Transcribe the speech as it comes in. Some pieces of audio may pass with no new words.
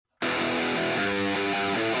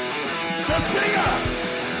Stinger!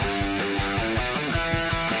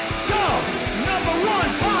 Golf's #1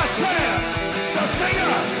 podcast! The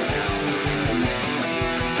Stinger!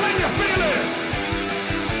 Can you feel it?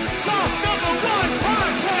 Golf's #1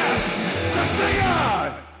 podcast! The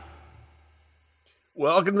Stinger!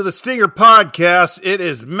 Welcome to the Stinger Podcast. It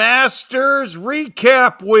is Masters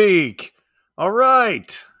Recap Week. All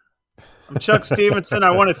right. I'm Chuck Stevenson. I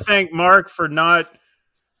want to thank Mark for not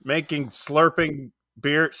slurping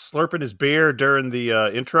his beer during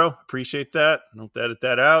the intro. Appreciate that. Don't edit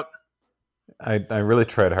that out. I really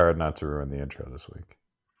tried hard not to ruin the intro this week.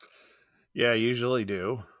 Yeah, I usually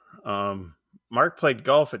do. Mark played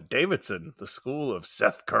golf at Davidson, the school of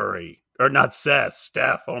Seth Curry. Or not Seth,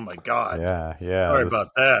 Steph. Oh my God. Yeah. Sorry about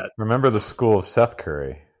that. Remember the school of Seth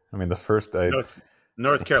Curry? I mean, the first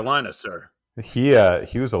North Carolina, sir. He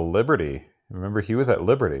was a Liberty. Remember, he was at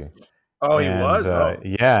Liberty. Oh, he was?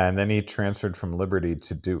 Yeah, and then he transferred from Liberty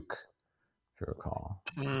to Duke, if you recall.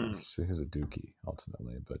 So he was a Dookie,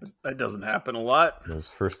 ultimately. But that doesn't happen a lot.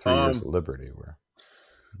 Those first 3 years at Liberty were...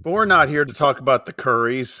 But we're not here to talk about the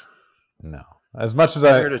Currys. No. As much as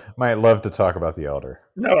I might love to talk about the Elder.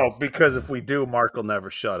 No, because if we do, Mark will never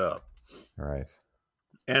shut up. Right.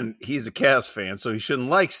 And he's a Cavs fan, so he shouldn't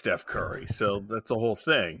like Steph Curry. So that's the whole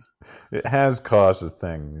thing. It has caused a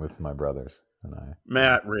thing with my brothers and I.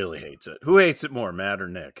 Matt really hates it. Who hates it more, Matt or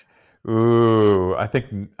Nick? Ooh, I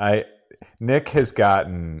think Nick has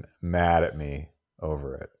gotten mad at me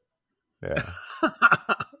over it. Yeah.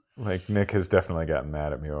 Like Nick has definitely gotten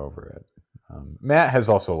mad at me over it. Matt has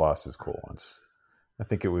also lost his cool once. I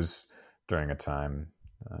think it was during a time.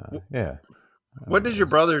 Yeah. What does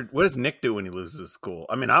Nick do when he loses his cool?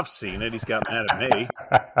 I mean, I've seen it. He's got mad at me.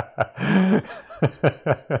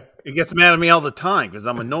 He gets mad at me all the time because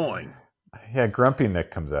I'm annoying. Yeah, Grumpy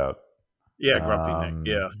Nick comes out. Yeah, Grumpy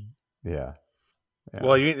Nick. Yeah.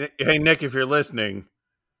 Well, hey, Nick, if you're listening.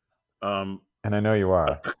 And I know you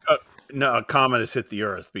are. No, a comet has hit the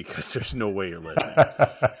earth because there's no way you're listening.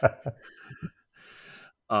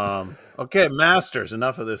 Okay, Masters.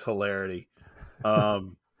 Enough of this hilarity.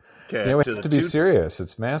 Okay, yeah, we have to be serious.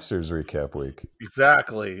 It's Masters Recap Week.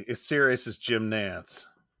 Exactly. As serious as Jim Nantz,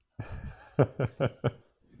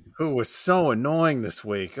 who was so annoying this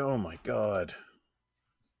week. Oh my God.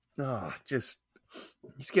 Oh, he's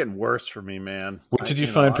getting worse for me, man. What did you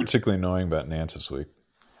find particularly annoying about Nantz this week?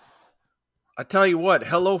 I tell you what,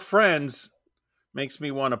 Hello Friends makes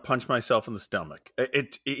me want to punch myself in the stomach.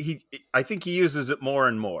 I think he uses it more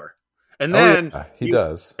and more. And then he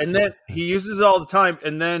does. And then he uses it all the time.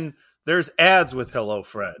 And then there's ads with Hello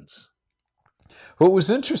Friends. What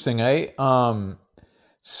was interesting,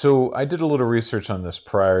 so I did a little research on this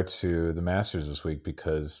prior to the Masters this week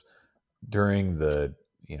because during the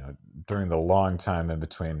long time in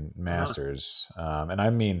between Masters, and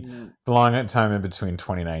I mean the long time in between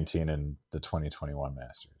 2019 and the 2021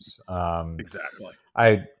 Masters. Exactly.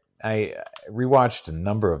 I rewatched a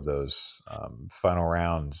number of those final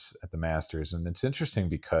rounds at the Masters, and it's interesting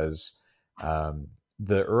because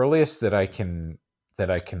the earliest that I can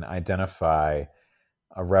identify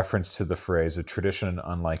a reference to the phrase "a tradition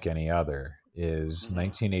unlike any other" is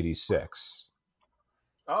 1986.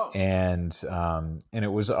 Oh. And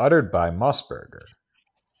it was uttered by Musburger.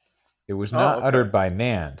 It was not uttered by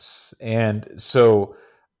Nantz, and so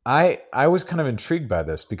I was kind of intrigued by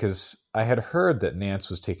this because I had heard that Nantz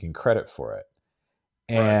was taking credit for it.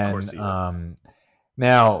 And right, of course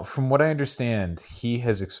now, from what I understand, he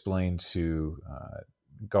has explained to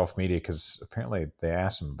Golf Media, because apparently they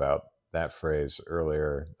asked him about that phrase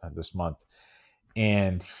earlier this month.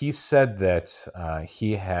 And he said that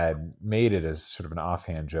he had made it as sort of an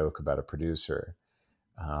offhand joke about a producer.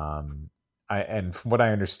 And from what I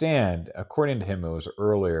understand, according to him, it was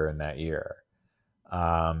earlier in that year.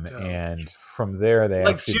 And from there, they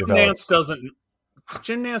actually developed...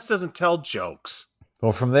 Jim Nantz doesn't tell jokes.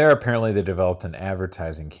 Well, from there, apparently they developed an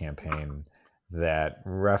advertising campaign that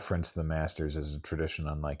referenced the Masters as a tradition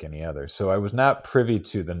unlike any other. So I was not privy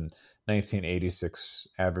to the 1986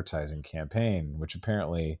 advertising campaign, which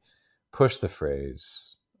apparently pushed the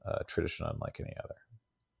phrase tradition unlike any other.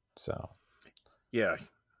 So yeah.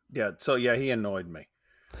 So yeah, he annoyed me.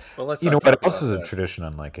 But let's. You know what else is a tradition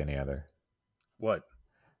unlike any other? What?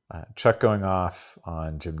 Chuck going off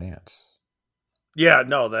on Jim Nantz. Yeah,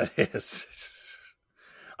 no, that is.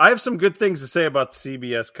 I have some good things to say about the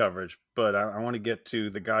CBS coverage, but I want to get to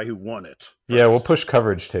the guy who won it first. Yeah, we'll push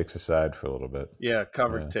coverage takes aside for a little bit. Yeah,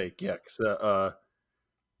 take. Yeah, because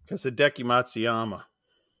Hideki Matsuyama.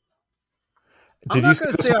 Did you see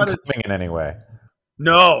this one coming in any way?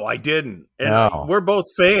 No, I didn't. And we're both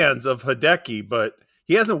fans of Hideki, but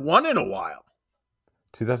he hasn't won in a while.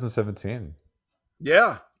 2017.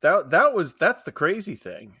 Yeah, that's the crazy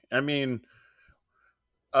thing. I mean,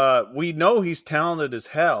 we know he's talented as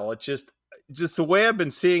hell. It's just the way I've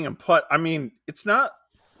been seeing him putt. I mean, it's not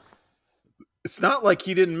like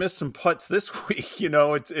he didn't miss some putts this week.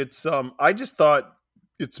 It's I just thought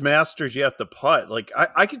it's Masters you have to putt. Like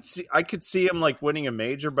I could see him like winning a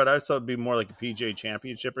major, but I thought it'd be more like a PGA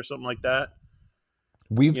Championship or something like that.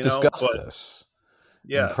 We've discussed this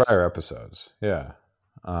in Yes, prior episodes. Yeah.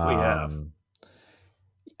 we have.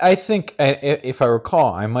 I think, if I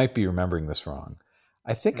recall, I might be remembering this wrong.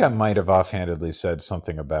 I think I might have offhandedly said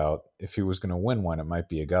something about if he was going to win one, it might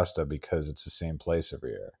be Augusta because it's the same place every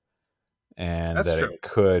year. And That's that true. it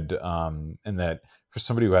could, and that for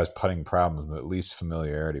somebody who has putting problems, at least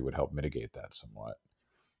familiarity would help mitigate that somewhat.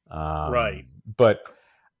 Right. But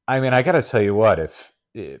I mean, I got to tell you what, if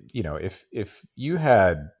you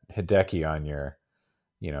had Hideki on your,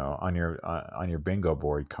 on your bingo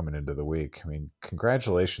board coming into the week, I mean,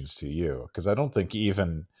 congratulations to you. Cause I don't think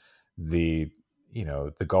even the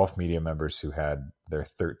golf media members who had their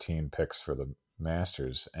 13 picks for the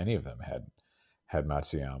Masters, any of them had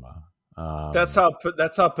Matsuyama. That's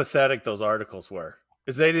how pathetic those articles were.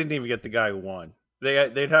 Is they didn't even get the guy who won.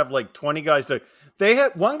 They'd have like 20 guys they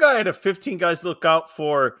had one guy had 15 guys to look out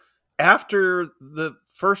for after the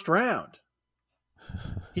first round.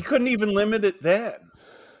 He couldn't even limit it then.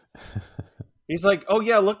 He's like, "Oh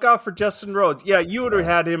yeah, look out for Justin Rose." Yeah, you would have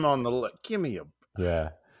had him on the list. Give me a yeah.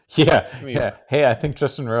 Hey, I think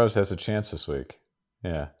Justin Rose has a chance this week.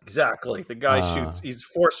 Yeah, exactly. The guy shoots. He's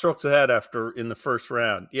 4 strokes ahead in the first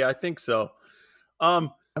round. Yeah, I think so. I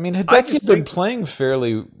mean, Hideki's been playing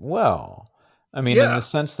fairly well. I mean, in the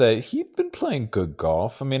sense that he'd been playing good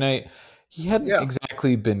golf. I mean, he hadn't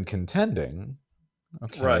exactly been contending.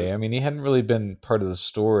 Okay, right. I mean, he hadn't really been part of the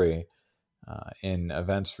story in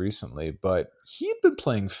events recently, but he'd been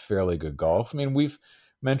playing fairly good golf. I mean, we've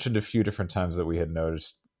mentioned a few different times that we had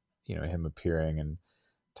noticed, him appearing in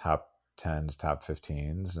top 10s, top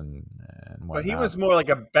 15s, and whatnot. But he was more like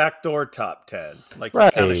a backdoor top 10, like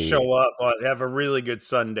right. Kind of show up, have a really good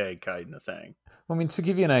Sunday kind of thing. Well, I mean, to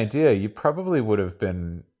give you an idea, you probably would have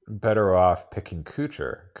been better off picking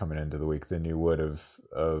Kuchar coming into the week than you would of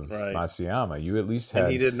right. Matsuyama. You at least had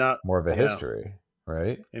more of a history,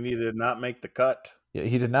 right? And he did not make the cut. Yeah,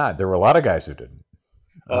 he did not. There were a lot of guys who didn't.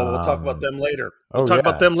 Oh, we'll talk about them later. We'll talk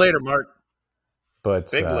about them later, Mark.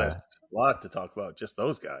 But big list, a lot to talk about. Just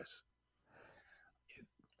those guys.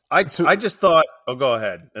 I just thought. Oh, go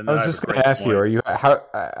ahead. And I was just going to ask you: Are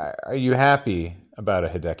you happy about a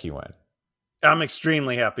Hideki win? I'm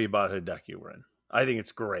extremely happy about a Hideki win. I think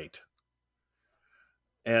it's great.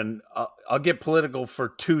 And I'll get political for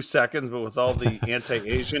 2 seconds, but with all the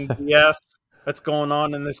anti-Asian BS that's going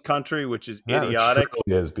on in this country, which is idiotic. It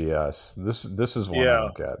truly is BS. This is one I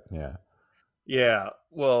look at. Yeah. Yeah.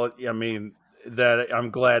 Well, I mean, that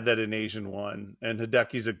I'm glad that an Asian won. And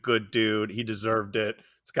Hideki's a good dude. He deserved it.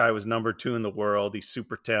 This guy was number 2 in the world. He's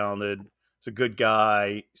super talented. He's a good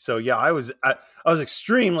guy. So yeah, I was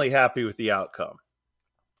extremely happy with the outcome.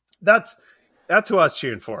 That's who I was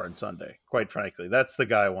cheering for on Sunday, quite frankly. That's the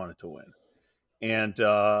guy I wanted to win. And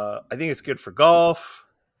I think it's good for golf.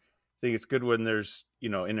 I think it's good when there's,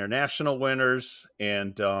 international winners.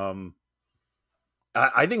 And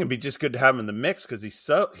I think it'd be just good to have him in the mix because he's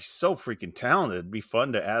so freaking talented. It'd be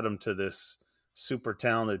fun to add him to this super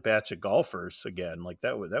talented batch of golfers again. Like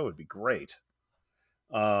that would be great.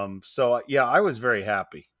 So yeah, I was very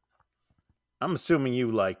happy. I'm assuming you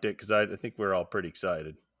liked it because I think we're all pretty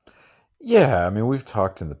excited. Yeah, I mean, we've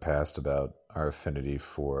talked in the past about our affinity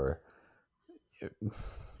for,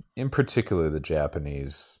 in particular, the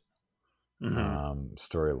Japanese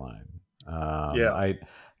storyline. I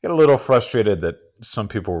get a little frustrated that some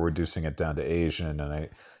people were reducing it down to Asian, and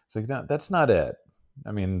it's like, no, that's not it.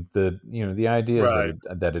 I mean, the idea is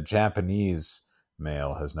that a Japanese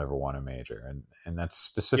male has never won a major, and that's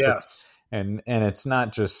specific. Yes. And it's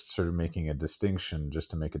not just sort of making a distinction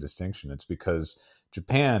just to make a distinction. It's because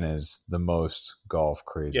Japan is the most golf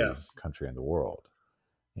crazy country in the world,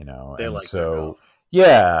 They and like so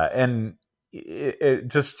and it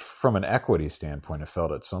just from an equity standpoint, I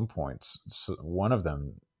felt at some points one of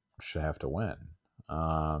them should have to win.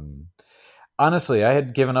 Honestly, I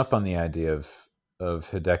had given up on the idea of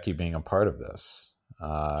Hideki being a part of this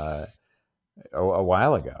a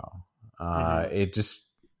while ago. It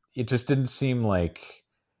just didn't seem like,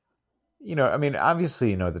 I mean,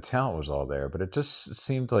 obviously, the talent was all there, but it just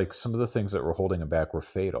seemed like some of the things that were holding him back were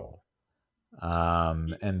fatal.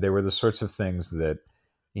 And they were the sorts of things that,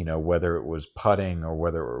 whether it was putting or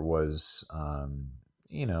whether it was,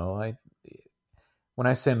 when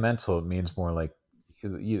I say mental, it means more like,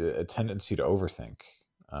 a tendency to overthink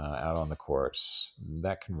out on the course.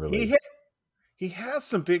 That can really. He has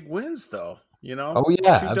some big wins though. Oh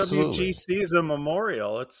yeah, Two absolutely. WGCs, a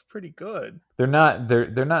Memorial. It's pretty good. They're not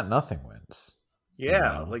nothing wins.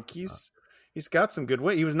 Yeah, like he's got some good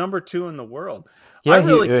wins. He was number 2 in the world. I Yeah,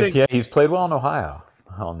 really think. he's played well in Ohio.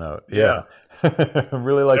 I'll note. Yeah, Yeah,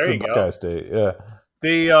 really likes there the you go. Buckeye State. Yeah,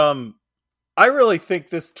 I really think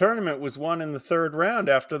this tournament was won in the 3rd round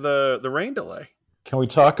after the rain delay. can we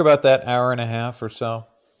talk about that hour and a half or so?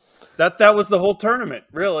 That was the whole tournament,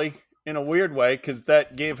 really, in a weird way, because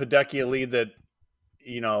that gave Hideki a lead that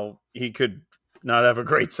he could not have a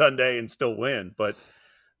great Sunday and still win. But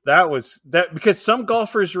that was that because some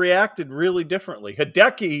golfers reacted really differently.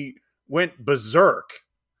 Hideki went berserk.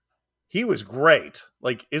 He was great.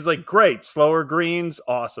 Great. Slower greens,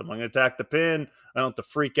 awesome. I'm going to attack the pin. I don't have to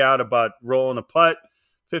freak out about rolling a putt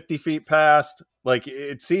 50 feet past.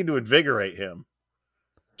 It seemed to invigorate him.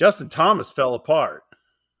 Justin Thomas fell apart.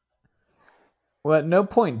 Well, at no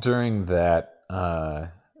point during that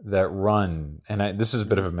run, and this is a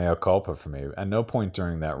bit of a mea culpa for me. At no point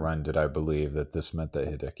during that run did I believe that this meant that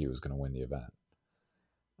Hideki was going to win the event.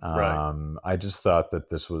 Right. I just thought that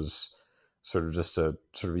this was sort of just a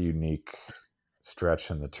sort of unique stretch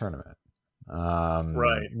in the tournament.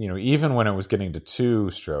 Right. Even when it was getting to 2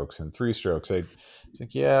 strokes and 3 strokes, I was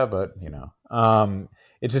like, yeah, but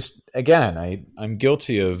it just, again, I'm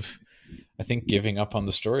guilty of, I think, giving up on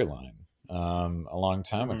the storyline a long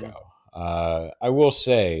time ago. I will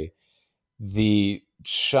say his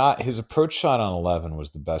approach shot on 11 was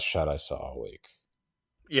the best shot I saw all week.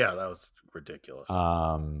 Yeah, that was ridiculous.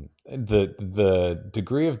 The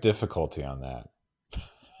degree of difficulty on that,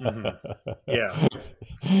 yeah,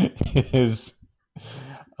 is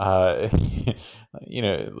to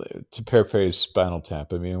paraphrase Spinal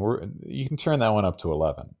Tap. I mean, you can turn that one up to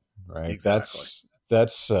 11, right? Exactly.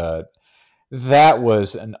 That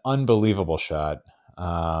was an unbelievable shot.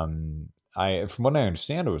 From what I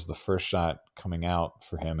understand, it was the first shot coming out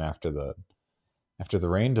for him after the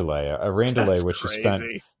rain delay. A rain delay, which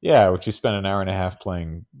crazy. he spent an hour and a half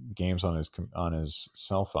playing games on his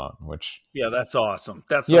cell phone. That's awesome.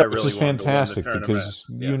 That's what I really which is fantastic because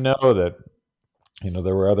that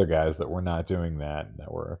there were other guys that were not doing that.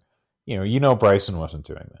 That were Bryson wasn't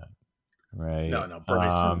doing that, right? No,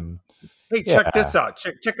 Bryson. Hey, check this out.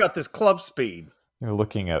 Check out this club speed. You're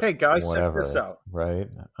looking at, hey guys, whatever, check this out, right?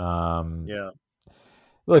 Yeah.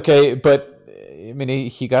 Look, but I mean,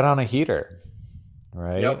 he got on a heater,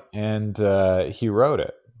 right? Yep. And he rode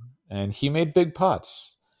it, and he made big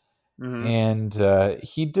putts, and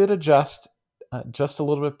he did adjust just a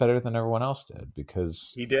little bit better than everyone else did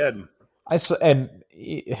because he did.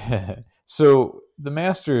 So the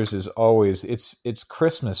Masters is always it's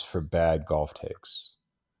Christmas for bad golf takes,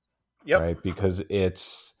 right? Because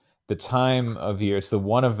it's the time of year. It's the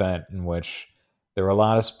one event in which there are a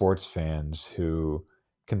lot of sports fans who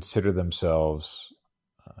consider themselves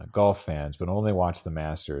golf fans, but only watch the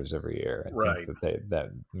Masters every year and think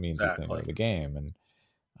that means that they know the game. And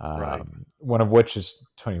one of which is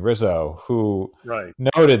Tony Rizzo, who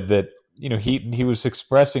noted that he was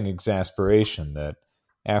expressing exasperation that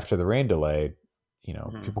after the rain delay,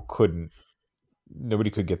 nobody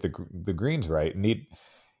could get the greens right, and he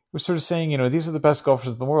was sort of saying, these are the best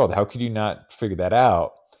golfers in the world. How could you not figure that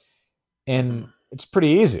out? And it's pretty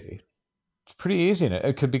easy. It's pretty easy.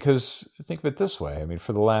 Because think of it this way. I mean,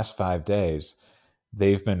 for the last 5 days,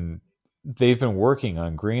 they've been working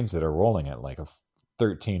on greens that are rolling at like a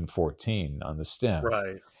 13, 14 on the stem.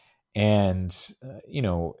 Right. And,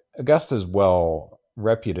 Augusta is well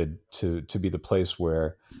reputed to be the place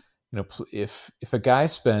where, if a guy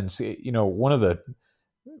spends, one of the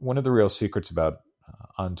real secrets about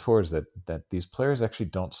on tours that these players actually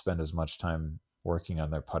don't spend as much time working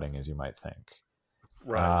on their putting as you might think.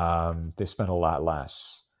 Right. They spend a lot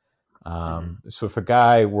less. So if a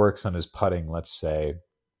guy works on his putting, let's say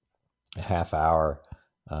a half hour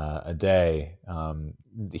a day,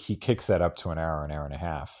 he kicks that up to an hour and a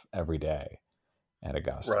half every day at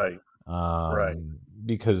Augusta. Right.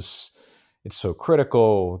 Because it's so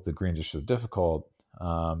critical. The greens are so difficult.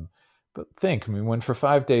 But when for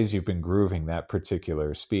 5 days you've been grooving that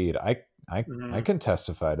particular speed, I can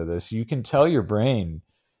testify to this. You can tell your brain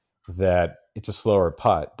that it's a slower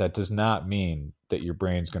putt. That does not mean that your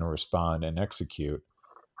brain's going to respond and execute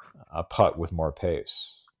a putt with more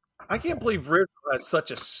pace. I can't believe Rizzo has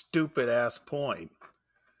such a stupid ass point.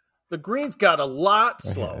 The greens got a lot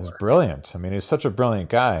slower. It's brilliant. I mean, he's such a brilliant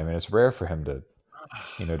guy. I mean, it's rare for him to,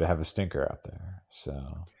 to have a stinker out there.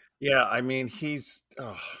 So yeah, I mean, he's.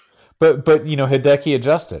 But Hideki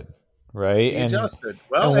adjusted, right? He adjusted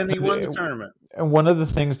well, and he won the tournament. And one of the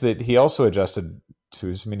things that he also adjusted to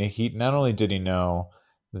is, I mean, he not only did he know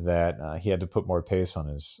that he had to put more pace on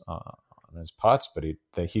his putts, but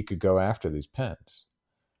that he could go after these pins,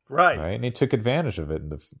 right? And he took advantage of it in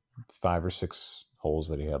the 5 or 6 holes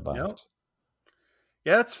that he had left. Yep.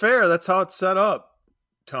 Yeah, it's fair. That's how it's set up,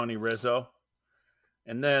 Tony Rizzo.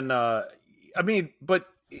 And then, but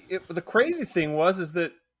the crazy thing is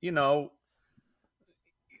that,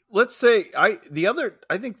 let's say I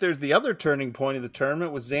think the other turning point of the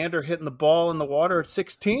tournament was Xander hitting the ball in the water at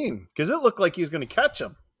 16, because it looked like he was going to catch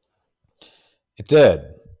him. It did.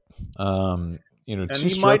 And 2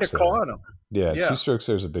 he might have caught him. Yeah, 2 strokes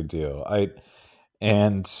there is a big deal.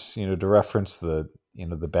 To reference the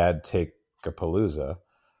bad take Palooza.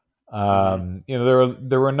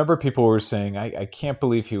 There were a number of people who were saying, I can't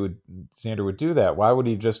believe Xander would do that. Why would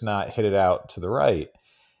he just not hit it out to the right?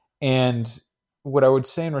 And what I would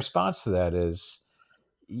say in response to that is,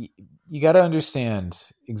 you got to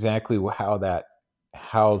understand exactly how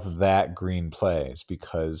that green plays,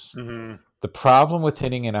 because the problem with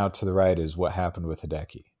hitting it out to the right is what happened with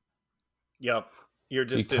Hideki. Yep. You're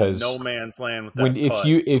just in no man's land with that putt.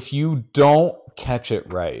 If you don't catch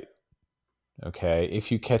it right, okay,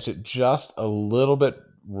 if you catch it just a little bit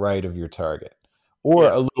right of your target or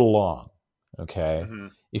a little long, okay,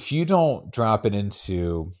 if you don't drop it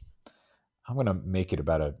into, I'm going to make it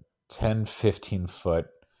about a 10, 15 foot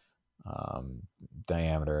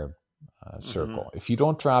diameter circle. If you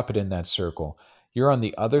don't drop it in that circle, you're on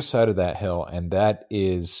the other side of that hill, and that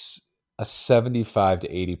is a 75 to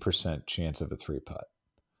 80% chance of a 3-putt.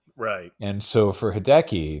 Right. And so for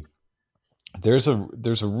Hideki, there's a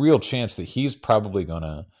real chance that he's probably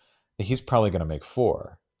gonna make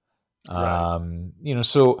 4. Right.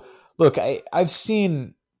 So look, I've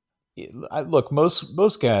seen.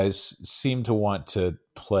 Most guys seem to want to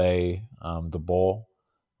play the bowl,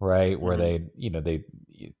 right, where they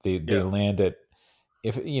land it,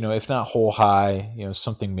 if not hole high,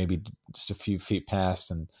 something maybe just a few feet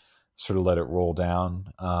past, and sort of let it roll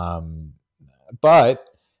down. But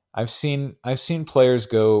I've seen players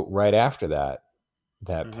go right after that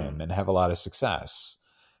pin and have a lot of success.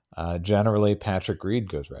 Generally, Patrick Reed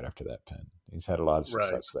goes right after that pin. He's had a lot of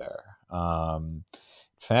success there. In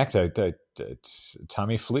fact,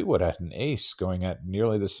 Tommy Fleetwood had an ace going at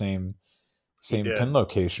nearly the same pin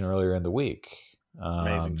location earlier in the week.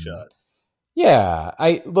 Amazing shot. Yeah,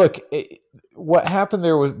 what happened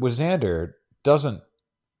there with Xander doesn't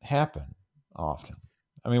happen often.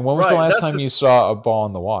 I mean, when was the last time you saw a ball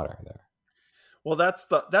in the water there? Well, that's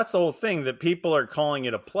the whole thing, that people are calling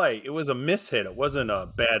it a play. It was a mishit. It wasn't a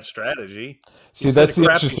bad strategy. See, that's the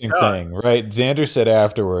interesting thing, right? Xander said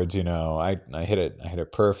afterwards, I hit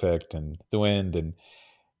it perfect, and the wind,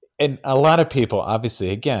 and a lot of people, obviously,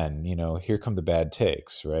 again, here come the bad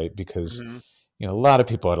takes, right? Because a lot of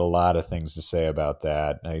people had a lot of things to say about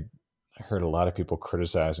that. I heard a lot of people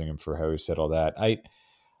criticizing him for how he said all that.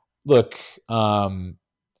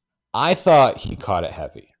 I thought he caught it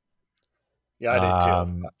heavy. Yeah, I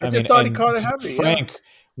did too. I thought he caught it heavy. Frank,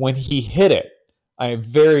 when he hit it, I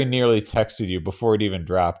very nearly texted you before it even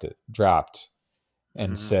dropped,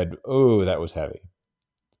 and said, "Oh, that was heavy."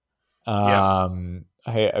 I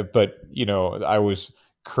was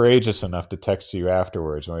courageous enough to text you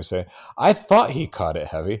afterwards when I say, "I thought he caught it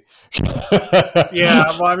heavy." Yeah,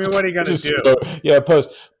 well, I mean, what are you going to do?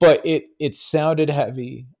 Post. But it sounded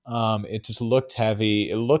heavy. It just looked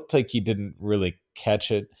heavy. It looked like he didn't really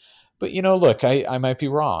catch it. But, look, I might be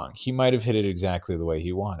wrong. He might have hit it exactly the way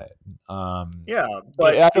he wanted. But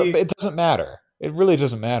it doesn't matter. It really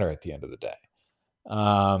doesn't matter at the end of the day.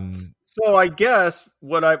 So I guess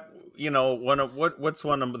what's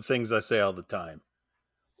one of the things I say all the time?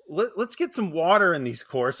 Let's get some water in these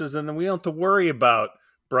courses, and then we don't have to worry about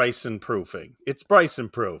Bryson proofing. It's Bryson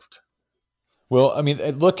proofed. Well, I mean,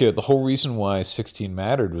 look, the whole reason why 16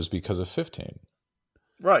 mattered was because of 15.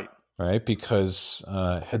 Right. Right, because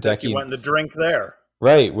Hideki went in the drink there.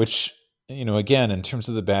 Right, which, again, in terms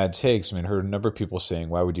of the bad takes, I mean, I heard a number of people saying,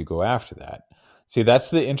 why would you go after that? See, that's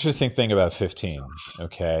the interesting thing about 15,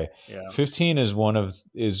 okay? Yeah. 15 is one of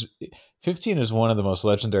the most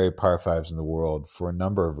legendary par 5s in the world for a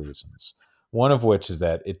number of reasons. One of which is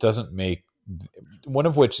that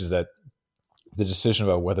the decision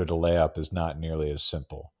about whether to lay up is not nearly as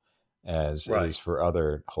simple as it is for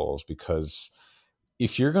other holes, because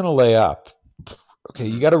if you're going to lay up, okay,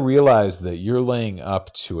 you got to realize that you're laying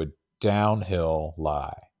up to a downhill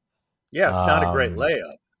lie. Yeah, it's not a great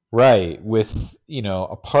layup. Right, with,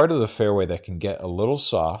 a part of the fairway that can get a little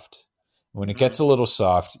soft. When it gets a little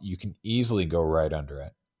soft, you can easily go right under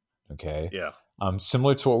it. Okay? Yeah.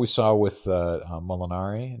 Similar to what we saw with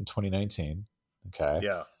Molinari in 2019. Okay.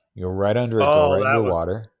 Yeah. You go right under it, go Oh, right into the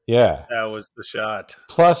water. Yeah. that was the shot.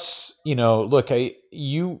 Plus, look,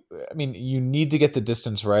 you need to get the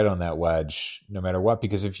distance right on that wedge, no matter what,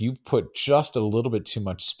 because if you put just a little bit too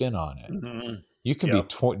much spin on it, Mm-hmm. you can be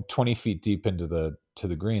Yep. 20 feet deep into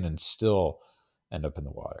the green and still end up in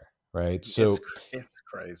the water, right? So It's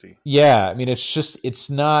crazy. yeah, I mean, it's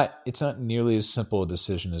not nearly as simple a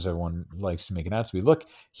decision as everyone likes to make it out to be. Look,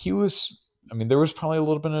 there was probably a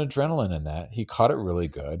little bit of adrenaline in that. He caught it really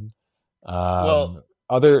good. Well,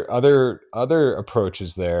 Other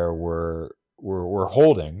approaches there were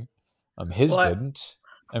holding. His well, didn't.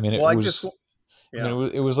 I mean, well, I just, yeah.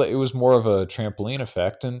 it was more of a trampoline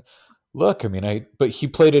effect. And look, but he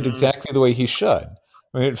played it Mm-hmm. exactly the way he should.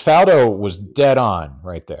 I mean, Faldo was dead on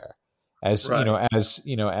right there. As Right. as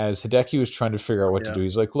Hideki was trying to figure out what to Yeah. do,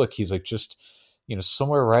 he's like, just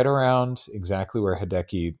somewhere right around exactly where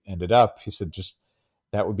Hideki ended up. He said, just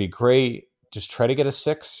that would be great. Just try to get a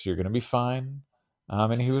 6. You're going to be fine.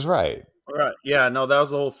 And he was right. Right. Yeah. No, that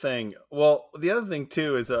was the whole thing. Well, the other thing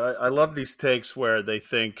too is I love these takes where they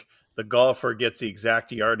think the golfer gets the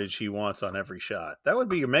exact yardage he wants on every shot. That would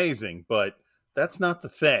be amazing, but that's not the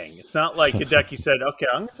thing. It's not like Hideki said, "Okay,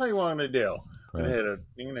 I'm going to tell you what I'm going to do. I'm going to Right. hit it.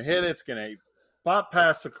 I'm going to hit it. It's going to pop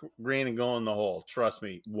past the green and go in the hole. Trust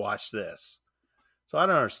me. Watch this." So I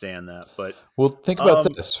don't understand that, but Well, think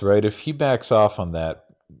about this, right? If he backs off on that,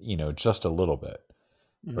 just a little bit,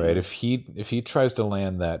 right? mm-hmm, If he tries to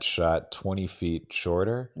land that shot 20 feet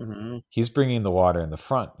shorter, mm-hmm. he's bringing the water in the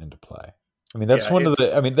front into play. Yeah, That's one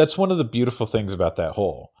of the beautiful things about that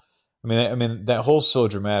hole. That hole's so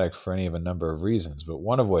dramatic for any of a number of reasons, but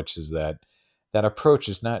one of which is that approach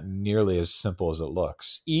is not nearly as simple as it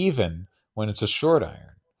looks, even when it's a short iron.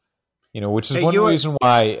 Which is hey, one reason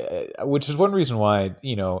why.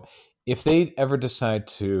 If they ever decide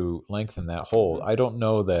to lengthen that hole, Mhm. I don't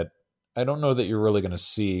know that you're really going to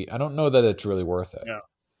see. I don't know that it's really worth it,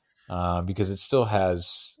 Yeah, because it still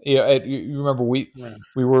has. You remember yeah,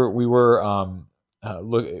 we were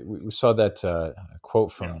look we saw that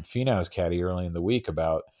quote yeah, from Finau's caddy early in the week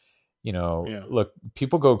about yeah. look,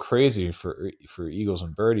 people go crazy for eagles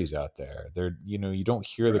and birdies out there. You don't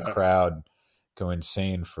hear the Right, crowd go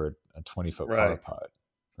insane for a 20-foot par right, putt,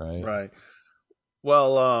 right? right.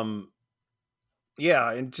 Well,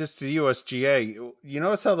 yeah, and just the USGA, you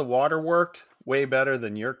notice how the water worked way better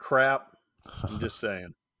than your crap? I'm just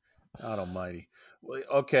saying. God almighty. Well,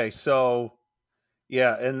 okay, so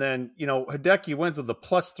yeah, and then Hideki wins with the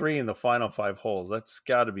 +3 in the final 5 holes. That's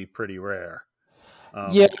got to be pretty rare.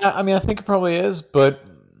 Yeah, I think it probably is, but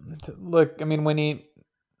look, when he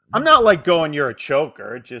I'm not like going, you're a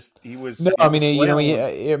choker. It just he was no, he was flailing,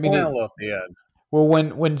 it, flailing at the end. well,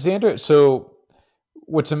 when Xander, so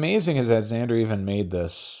what's amazing is that Xander even made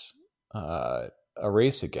this a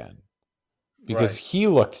race again, because Right, he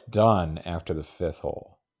looked done after the 5th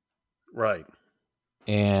hole. right.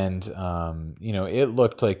 And it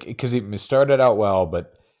looked like, because he started out well,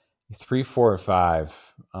 but 3, 4, and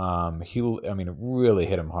 5, it really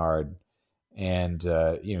hit him hard. And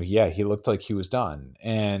he looked like he was done.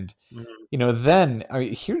 And Mhm. then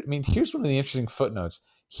here's one of the interesting footnotes.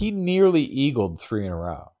 He nearly eagled 3 in a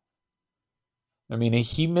row.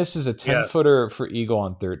 He misses a 10 Yes, footer for eagle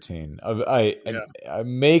on 13, yeah, a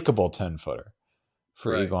makeable 10 footer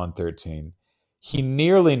for right, eagle on 13. He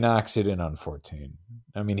nearly knocks it in on 14.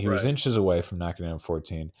 He was right, inches away from knocking it in on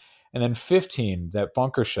 14. And then 15, that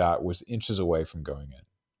bunker shot was inches away from going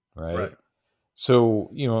in, right? right. So,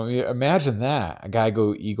 imagine that. A guy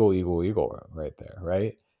go eagle, eagle, eagle right there,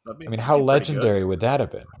 right? That'd How be pretty good. legendary would that have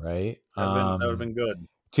been, right? That would have been good.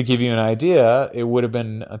 To give you an idea, it would have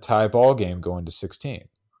been a tie ball game going to 16,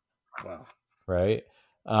 Wow. right?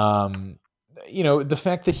 The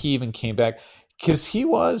fact that he even came back, because he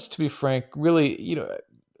was, to be frank, really,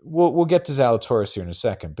 we'll get to Zalatoris here in a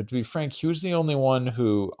second, but to be frank, he was the only one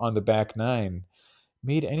who on the back 9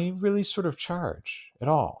 made any really sort of charge at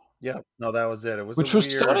all, Yeah. No, that was it. It was a which was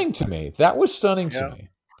weird. stunning to me. That was stunning to Yeah. me.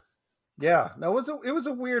 Yeah. No, it was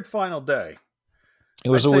a weird final day. It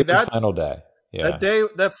was I'd a say weird final day. that Yeah. day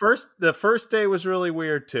the first day was really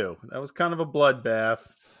weird too. That was kind of a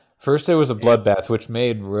bloodbath. First day was a And bloodbath, which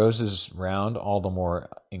made Rose's round all the more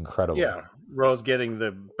incredible. yeah, Rose getting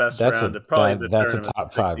the best round at probably the That's a tournament, the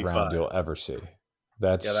top 5 round 65. you'll ever see. Yeah,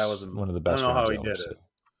 that was. That's one of the I don't best know rounds how he you'll ever did see. it.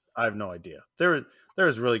 I have no idea. There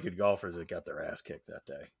was really good golfers that got their ass kicked that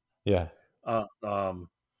day. Yeah. Uh, um.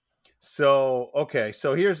 So okay.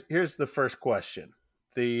 So here's the first question.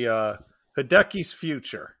 The Hideki's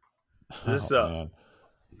future. This Oh man.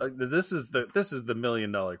 this is the $1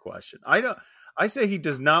 million question. I say he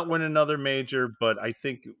does not win another major, but I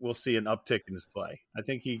think we'll see an uptick in his play. I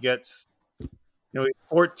think he gets, he's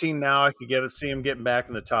 14 now. I could see him getting back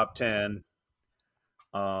in the top 10.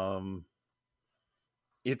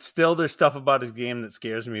 It's still, there's stuff about his game that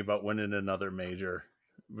scares me about winning another major,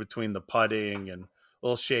 between the putting and a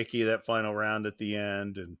little shaky that final round at the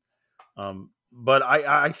end. But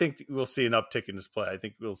I think we'll see an uptick in his play. I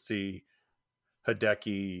think we'll see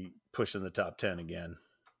Hideki pushing the top 10 again.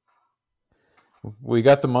 We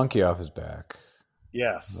got the monkey off his back.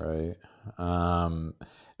 Yes. Right. I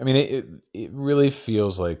mean, it really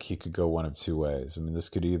feels like he could go one of two ways. I mean, this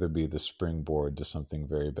could either be the springboard to something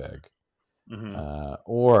very big,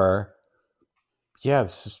 or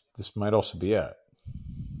this might also be it.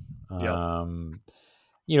 Again,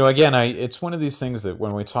 it's one of these things that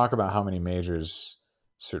when we talk about how many majors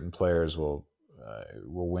certain players will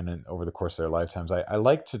win over the course of their lifetimes, I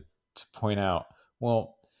like to point out,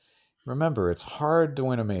 well, remember, it's hard to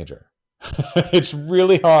win a major. It's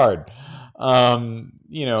really hard.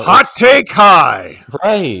 Hot take high.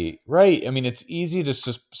 Right. I mean, it's easy to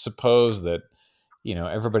suppose that,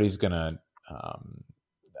 everybody's gonna. Some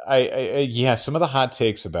of the hot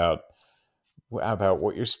takes about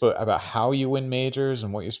what you're about how you win majors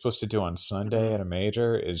and what you're supposed to do on Sunday at a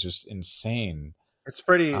major is just insane. It's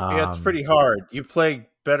pretty hard. You play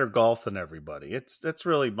better golf than everybody. That's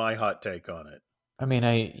really my hot take on it. I mean,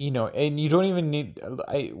 and you don't even need.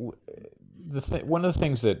 One of the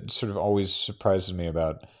things that sort of always surprises me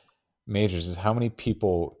about majors is how many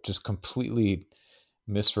people just completely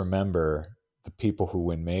misremember the people who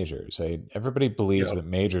win majors. Everybody believes that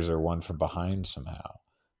majors are won from behind somehow,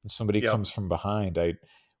 and somebody comes from behind.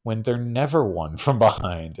 When they're never won from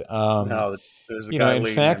behind. No, there's a guy. In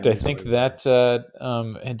fact, I think that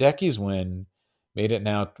Hideki's win made it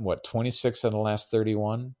now 26 out of the last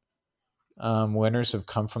 31 winners have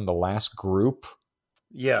come from the last group.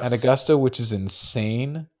 Yes. At Augusta, which is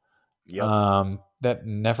insane. Yep. That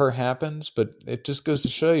never happens, but it just goes to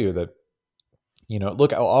show you that,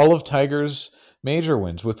 look, all of Tiger's major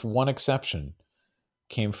wins, with one exception,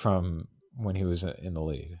 came from when he was in the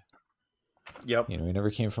lead. Yep. He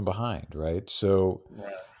never came from behind, right? So,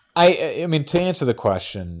 I mean, to answer the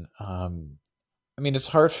question, it's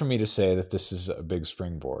hard for me to say that this is a big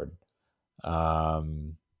springboard. I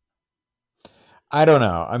don't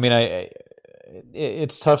know. I mean,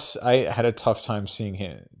 it's tough. I had a tough time seeing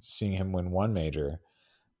him win one major,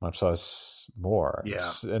 much less more. Yeah.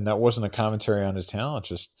 And that wasn't a commentary on his talent.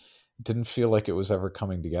 Just didn't feel like it was ever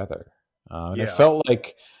coming together. And it felt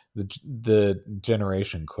like the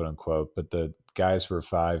generation, quote unquote, but the guys who were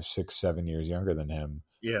 5, 6, 7 years younger than him,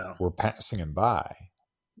 were passing him by.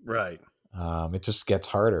 Right. It just gets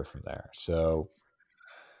harder from there. So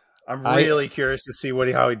I'm really curious to see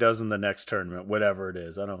how he does in the next tournament, whatever it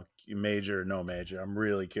is. I don't major or no major. I'm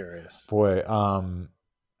really curious. Boy,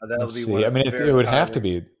 let's see. I mean, it would have to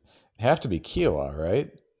be Kiowa, right?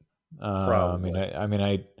 Probably.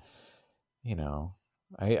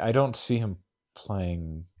 I don't see him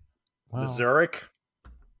playing. Well, the Zurich.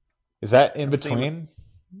 Is that in between?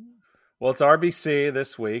 Well, it's RBC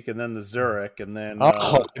this week, and then the Zurich, and then.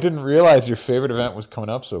 I didn't realize your favorite event was coming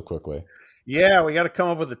up so quickly. Yeah, we got to come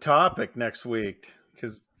up with a topic next week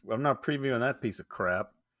because I'm not previewing that piece of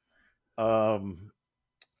crap. Yeah.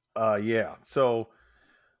 So,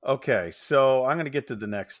 okay. So I'm going to get to the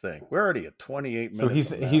next thing. We're already at 28 minutes. So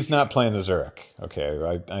he's not playing the Zurich. Okay.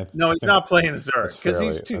 No, he's not playing the Zurich because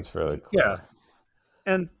that's fairly clear. Yeah.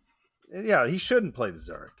 And he shouldn't play the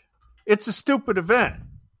Zurich. It's a stupid event.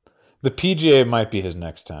 The PGA might be his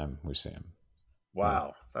next time we see him.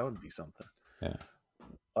 Wow. That would be something. Yeah.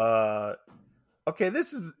 Okay.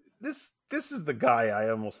 This is the guy I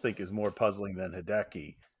almost think is more puzzling than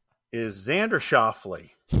Hideki. Is Xander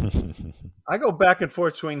Schauffele. I go back and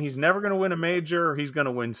forth between he's never going to win a major or he's going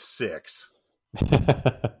to win 6.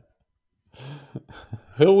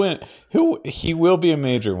 He'll win. He will be a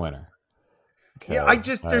major winner. Okay. Yeah,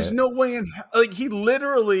 there's no way he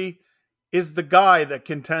literally is the guy that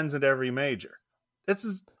contends at every major.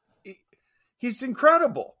 He's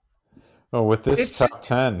incredible. Well, with this top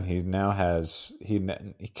 10, he now has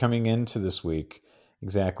coming into this week.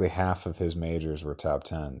 Exactly half of his majors were top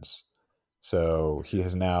 10s. So he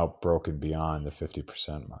has now broken beyond the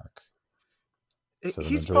 50% mark. So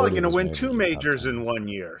he's probably going to win 2 majors in 1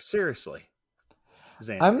 year. Seriously.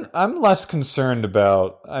 Xander. I'm less concerned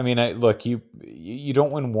about, look, you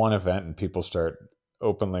don't win one event and people start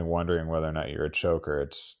openly wondering whether or not you're a choker.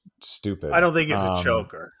 It's stupid. I don't think it's a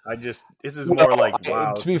choker. This is more like,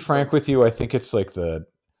 wow. To be frank with you, I think it's like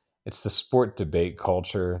it's the sport debate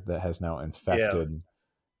culture that has now infected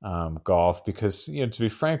golf because, to be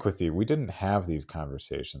frank with you, we didn't have these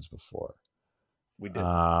conversations before. We did.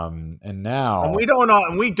 And now, and we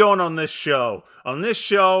don't on this show. On this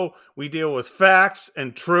show, we deal with facts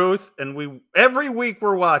and truth, and every week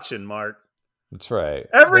we're watching, Mark. That's right.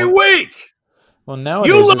 Every week. Well,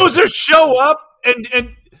 nowadays you losers show up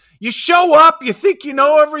and you show up. You think you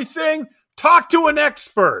know everything. Talk to an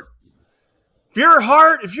expert.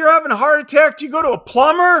 If you're having a heart attack, do you go to a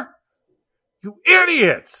plumber? You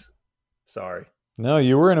idiots. Sorry. No,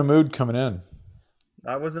 you were in a mood coming in.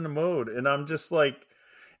 I was in a mood, and I'm just like,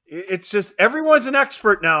 it's just everyone's an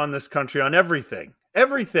expert now in this country on everything.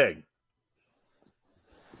 Everything.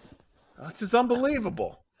 This is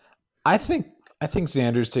unbelievable. I think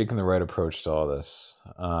Xander's taking the right approach to all this.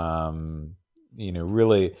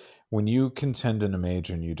 Really, when you contend in a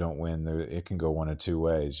major and you don't win, it can go one of two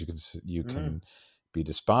ways. You can be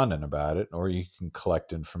despondent about it, or you can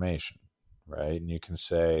collect information, right? And you can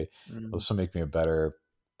say, "This will make me a better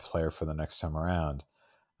player for the next time around."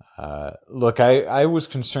 Look, I was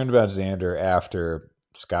concerned about Xander after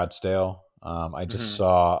Scottsdale. I just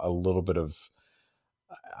saw a little bit of,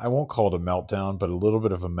 I won't call it a meltdown, but a little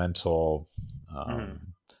bit of a mental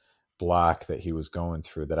block that he was going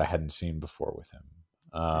through that I hadn't seen before with him.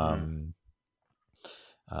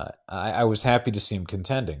 I was happy to see him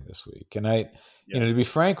contending this week. And to be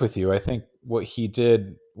frank with you, I think what he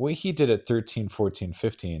did at 13, 14,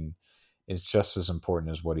 15 is just as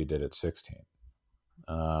important as what he did at 16.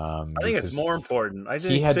 I think it's more important. I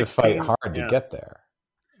think he had 16, to fight hard to get there.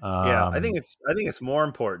 I think it's more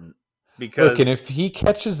important because look, and if he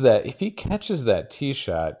catches that tee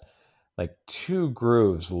shot like 2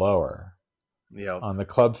 grooves lower on the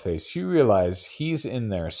club face, you realize he's in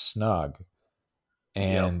there snug,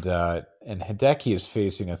 and Hideki is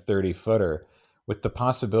facing a 30-footer with the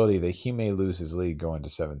possibility that he may lose his lead going to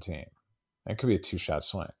 17. That could be a 2-shot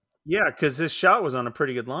swing. Yeah, because his shot was on a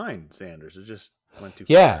pretty good line, Sanders. It just went too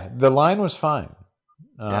far. Yeah, the line was fine.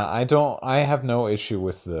 I have no issue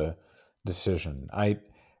with the decision.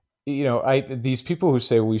 These people who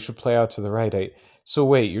say we should play out to the right. So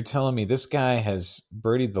wait, you're telling me this guy has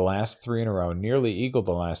birdied the last 3 in a row, nearly eagled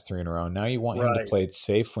the last 3 in a row. Now you want him to play it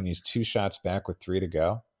safe when he's 2 shots back with 3 to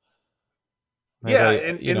go? Right? Yeah,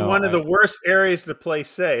 in one of the worst areas to play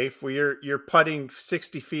safe, where you're putting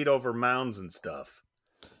 60 feet over mounds and stuff.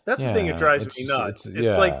 That's the thing that drives me nuts.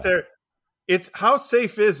 It's like it's how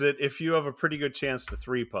safe is it if you have a pretty good chance to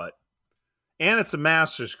 3-putt? And it's a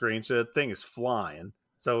Masters green, so that thing is flying.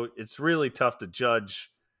 So it's really tough to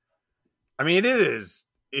judge. I mean, it is.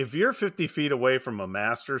 If you're 50 feet away from a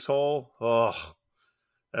Masters hole,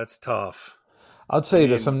 that's tough. I'll tell you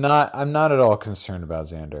this: I'm not at all concerned about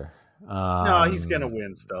Xander. No, he's going to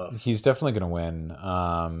win stuff. He's definitely going to win.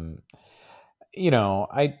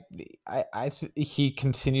 He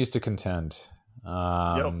continues to contend,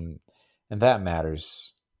 and that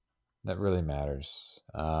matters. That really matters.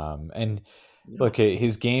 Look,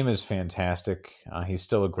 his game is fantastic. He's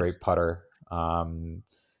still a great putter.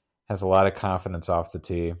 Has a lot of confidence off the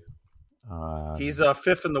tee. He's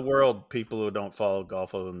 5th in the world, people who don't follow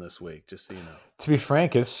golf other than this week, just so you know. To be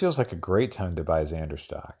frank, this feels like a great time to buy Xander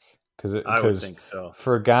stock. I would think so.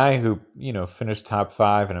 For a guy who, finished top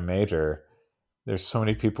 5 in a major, there's so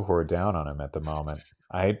many people who are down on him at the moment.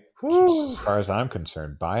 As far as I'm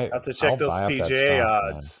concerned, buy it. Have to check those PGA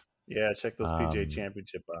odds. Man. Yeah, check those PGA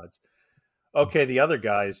Championship odds. Okay, the other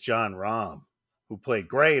guy is Jon Rahm, who played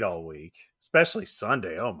great all week, especially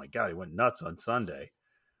Sunday. Oh my God, he went nuts on Sunday.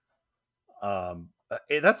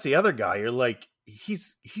 That's the other guy. You're like,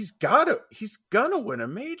 he's gonna win a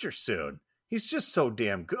major soon. He's just so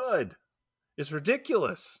damn good. It's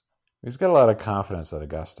ridiculous. He's got a lot of confidence at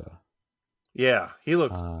Augusta. Yeah, he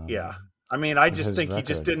looked. I mean, I just think he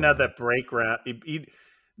just didn't have that break round.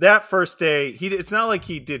 That first day, it's not like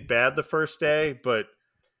he did bad the first day, but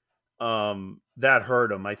that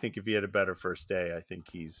hurt him. I think if he had a better first day, I think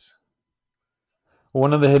he's.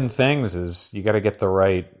 One of the hidden things is you got to get the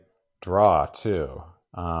right draw too.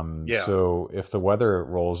 So if the weather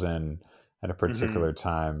rolls in at a particular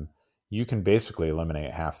time, you can basically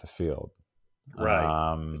eliminate half the field.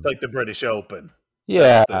 Right. It's like the British Open.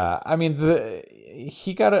 Yeah. I mean,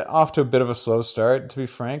 he got it off to a bit of a slow start, to be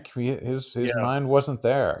frank. His mind wasn't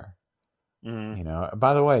there.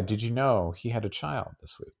 By the way, did you know he had a child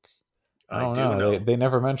this week? I don't know. They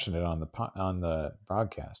never mentioned it on the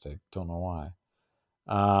broadcast. I don't know why.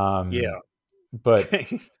 But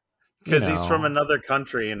because he's from another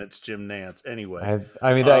country and it's Jim Nantz anyway.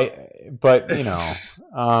 Anyway,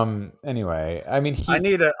 I mean, I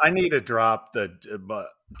need to drop the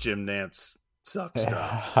Jim Nantz sucks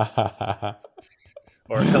drop.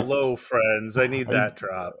 or hello friends. I need that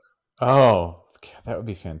drop. Oh, that would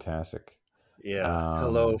be fantastic. Yeah,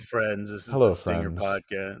 hello friends. This is the Hello, Stinger friends.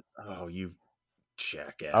 podcast. Oh, you Oh,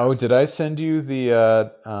 jackass. did I send you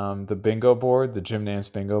the bingo board, the Jim Nance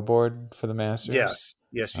bingo board for the Masters? Yes,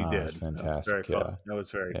 you Oh, that's did. That was very fantastic. fun. Yeah, That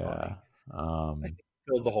was very yeah. funny. I think I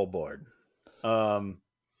filled the whole board. Um,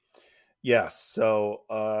 yes. So,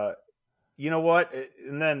 you know what?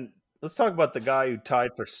 And then let's talk about the guy who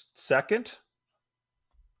tied for second.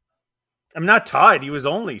 I'm not tied. He was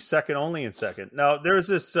only second, only in second. Now, there's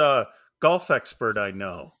this golf expert I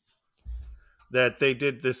know that they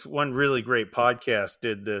did this one really great podcast.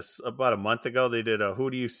 Did this about a month ago. They did a who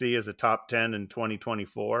do you see as a top 10 in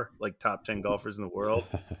 2024, like top 10 golfers in the world.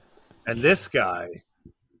 And this guy,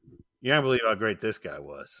 you can't believe how great this guy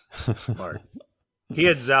was, Mark. He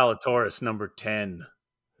had Zalatoris number 10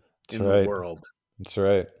 That's in the right. world. That's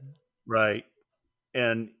right. Right.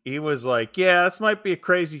 And he was like, yeah, this might be a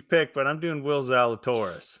crazy pick, but I'm doing Will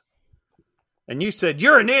Zalatoris. And you said,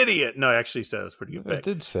 you're an idiot. No, I actually said it was a pretty good I pick.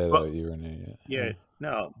 did say But, that you were an idiot. yeah,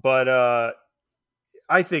 no. But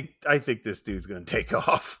I think this dude's going to take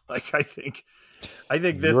off. Like, I think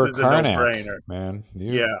this is a no-brainer. Man.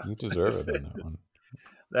 You deserve it on that one.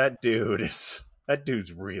 That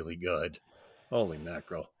dude's really good. Holy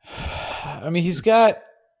mackerel. I mean, he's got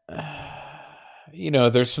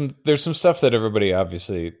there's some stuff that everybody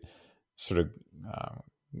obviously sort of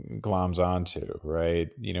gloms onto, right?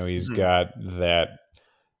 He's got that.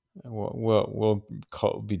 We'll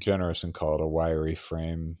be generous and call it a wiry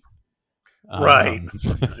frame, right?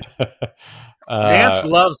 Nance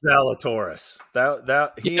loves Zalatoris.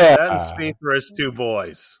 That and Spieth were his two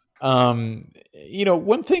boys. One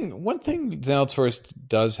thing Zalatoris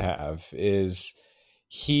does have is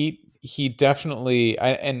he definitely,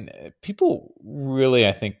 and people really,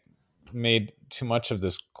 I think, made too much of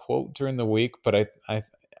this quote during the week, but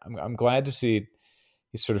I'm glad to see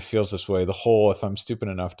he sort of feels this way. The whole, if I'm stupid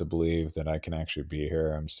enough to believe that I can actually be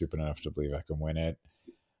here, I'm stupid enough to believe I can win it.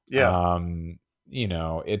 Yeah.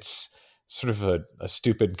 It's sort of a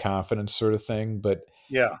stupid confidence sort of thing, but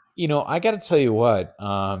yeah, I got to tell you what,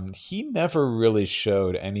 he never really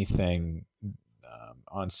showed anything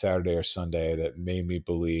on Saturday or Sunday that made me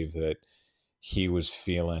believe that he was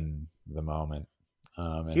feeling the moment.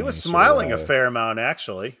 He was smiling a fair amount,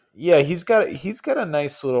 actually. Yeah, he's got a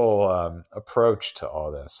nice little approach to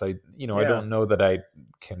all this. I don't know that I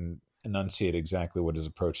can enunciate exactly what his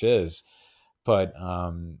approach is, but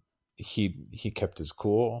he kept his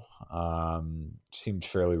cool. Seemed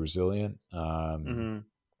fairly resilient.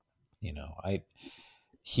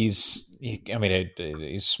 He's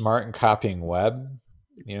smart in copying Webb.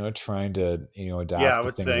 Trying to adopt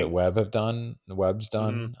the things that Webb's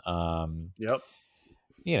done. Yep.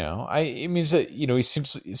 He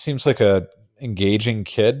seems like a engaging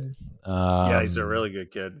kid. He's a really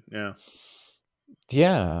good kid. Yeah.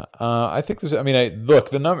 Yeah. I think look,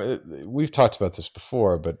 the number, we've talked about this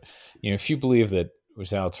before, but if you believe that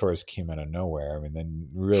Zalatoris came out of nowhere, then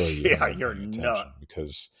really you're nuts.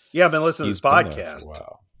 Because I've been listening to this podcast.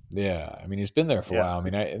 Yeah. He's been there for a while.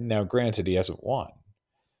 Now granted, he hasn't won,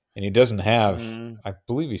 and he doesn't have, I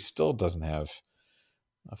believe he still doesn't have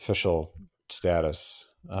official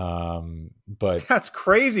status. But that's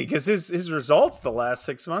crazy because his results the last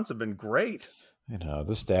 6 months have been great.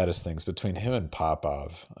 The status things between him and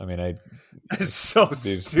Popov. It's so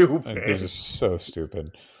stupid. These are so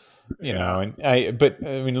stupid.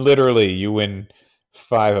 Literally, you win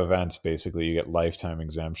 5 events. Basically, you get lifetime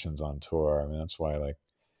exemptions on tour. That's why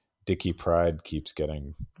Dickie Pride keeps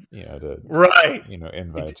getting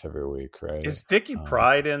invites every week, right? Is Dickie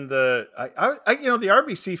Pride in the the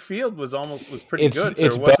RBC field was pretty good. So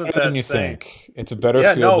it's better than you think. It's a better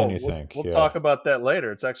field than you think. We'll talk about that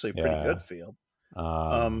later. It's actually a pretty good field.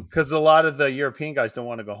 Because a lot of the European guys don't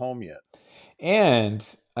want to go home yet.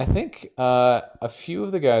 And I think a few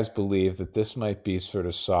of the guys believe that this might be sort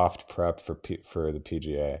of soft prep for the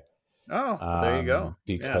PGA. Oh, there you go.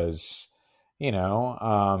 Because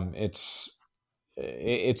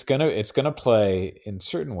it's gonna play in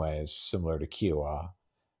certain ways similar to Kiowa.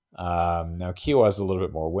 Now Kiowa is a little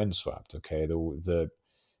bit more windswept. Okay, the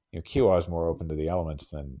Kiowa is more open to the elements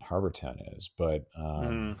than Harbortown is, but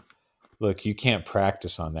look, you can't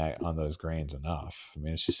practice on those greens enough.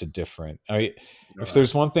 It's just a different. If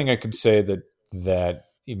there's one thing I could say that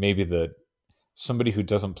maybe somebody who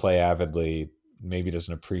doesn't play avidly maybe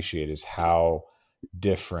doesn't appreciate is how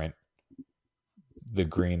different the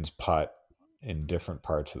greens putt in different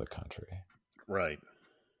parts of the country. Right.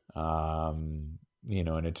 And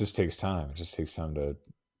it just takes time. It just takes time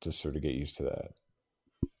to sort of get used to that.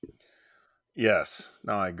 Yes.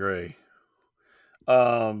 No, I agree.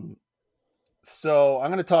 Um, so I'm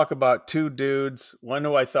going to talk about two dudes. One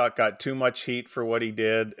who I thought got too much heat for what he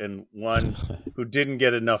did, and one who didn't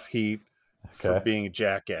get enough heat for Okay. being a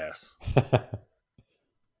jackass.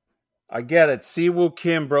 I get it. Siwoo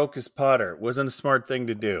Kim broke his putter. It wasn't a smart thing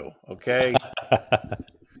to do. Okay.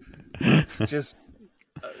 It's just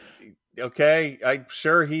okay. I'm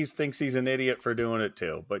sure he thinks he's an idiot for doing it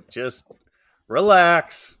too, but just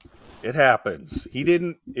relax. It happens. He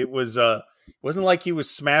didn't. It wasn't like he was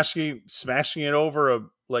smashing it over a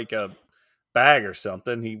bag or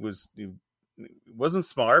something. He wasn't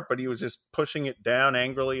smart, but he was just pushing it down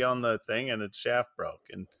angrily on the thing, and its shaft broke.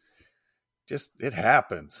 And just it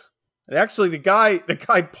happens. And actually, the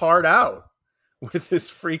guy parred out with his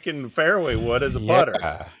freaking fairway wood as a putter.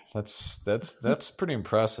 Yeah, that's pretty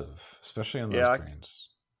impressive, especially on those Yeah, greens.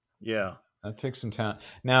 yeah. That takes some time.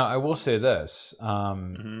 Now, I will say this: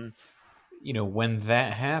 Mm-hmm. when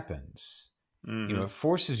that happens, Mm-hmm. it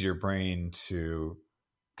forces your brain to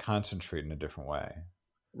concentrate in a different way,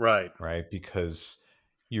 Right. right? Because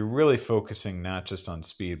you're really focusing not just on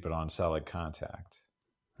speed, but on solid contact.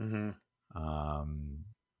 Mm-hmm. Um,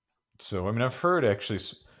 so, I mean, I've heard actually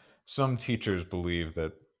some teachers believe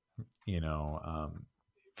that,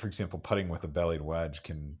 for example, putting with a bellied wedge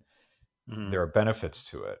Mm-hmm. there are benefits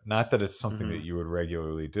to it. Not that it's something Mm-hmm. that you would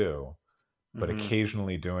regularly do, but Mm-hmm.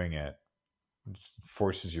 occasionally doing it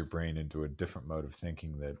forces your brain into a different mode of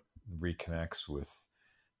thinking that reconnects with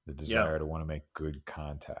the Yeah. desire to want to make good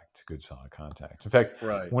contact, good solid contact. In fact,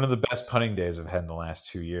 Right. one of the best putting days I've had in the last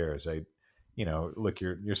 2 years, look,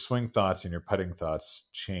 your swing thoughts and your putting thoughts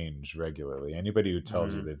change regularly. Anybody who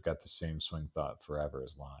tells you Mm-hmm. they've got the same swing thought forever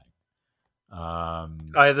is lying. Um,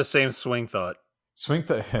 I have the same swing thought. swing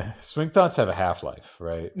thoughts have a half life,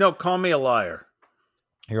 right? No, call me a liar.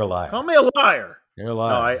 You're a Call liar. me a liar. You're a No,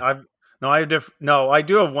 liar. I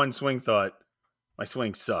do have one swing thought. My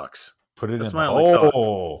swing sucks. Put it That's in the my only thought.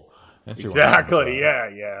 hole. That's your one swing Exactly.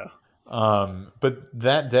 thought. Yeah. Yeah. But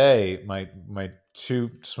that day, my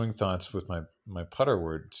two swing thoughts with my putter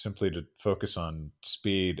were simply to focus on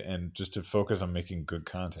speed and just to focus on making good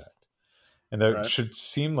contact. And that Right. should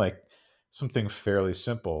seem like something fairly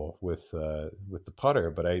simple with the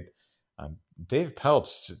putter, but Dave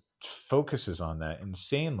Peltz focuses on that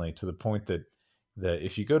insanely to the point that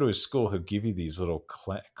if you go to his school, he'll give you these little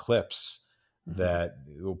clips Mm-hmm. that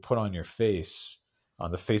will put on the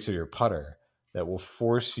face of your putter that will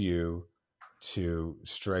force you to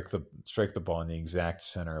strike the ball in the exact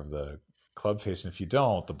center of the club face, and if you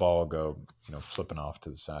don't, the ball will go flipping off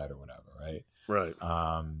to the side or whatever, right? Right.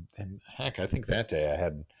 And heck, I think that day I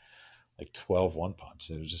had like 12 1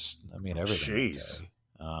 putts. It was just, I mean, everything that Jeez.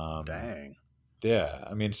 day. Dang. Yeah,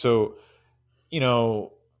 I mean, so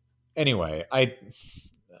anyway,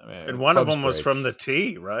 And one of clubs them was break. from the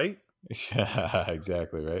tee, right? Yeah,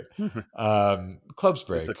 exactly right. Clubs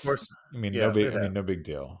Because break. of course, I mean, yeah, it happened. no big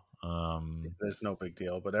deal. There's no big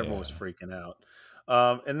deal, but everyone was Yeah, freaking out.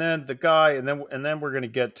 And then the guy, and then we're gonna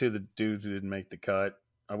get to the dudes who didn't make the cut.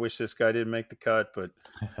 I wish this guy didn't make the cut, but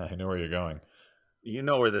I know where you're going. you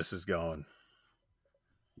know where this is going.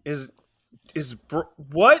 Is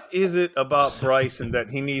what is it about Bryson that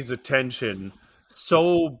he needs attention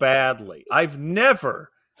so badly? I've never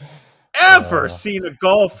ever Uh, seen a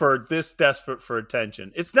golfer this desperate for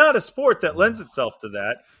attention. It's not a sport that lends itself to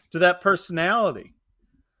that personality.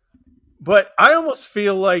 But I almost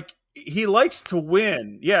feel like he likes to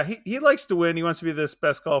win. Yeah, he likes to win. He wants to be the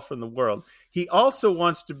best golfer in the world. He also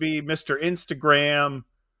wants to be Mr. Instagram.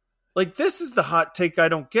 Like, this is the hot take I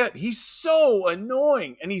don't get. He's so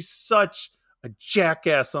annoying, and he's such a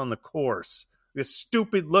jackass on the course. This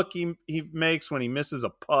stupid look he makes when he misses a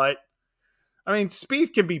putt. I mean,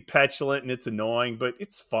 Spieth can be petulant and it's annoying, but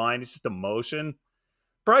it's fine. It's just emotion.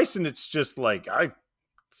 Bryson, it's just like, I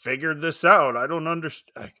figured this out. I don't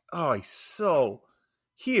understand. Oh,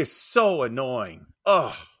 he is so annoying.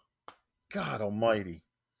 Oh, God almighty.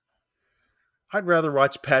 I'd rather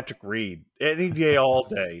watch Patrick Reed any day, all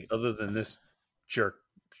day, other than this jerk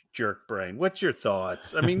brain. What's your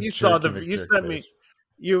thoughts? I mean, Jerky McJerkface.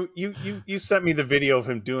 You sent me the video of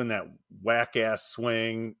him doing that whack ass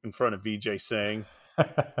swing in front of VJ Singh.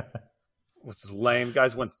 What's lame?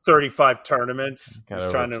 Guys won 35 tournaments. Got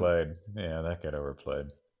He's trying to overplayed. Yeah, that got overplayed.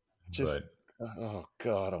 just. But Oh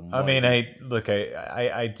God I mean, almighty.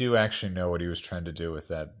 I do actually know what he was trying to do with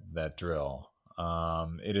that drill.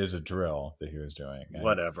 It is a drill that he was doing.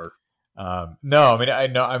 Whatever. No, I mean, I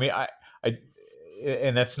know. I mean, I,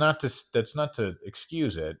 and that's not to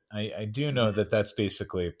excuse it. I do know that that's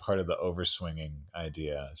basically part of the overswinging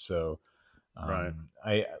idea. So, Right.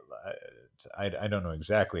 I don't know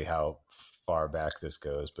exactly how far back this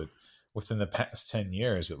goes, but within the past 10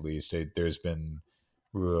 years, at least, there's been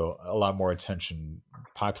a lot more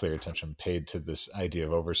popular attention paid to this idea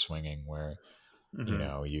of overswinging, where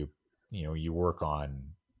Mm-hmm. you work on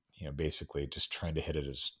basically just trying to hit it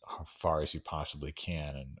as far as you possibly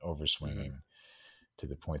can, and overswinging Mm-hmm. to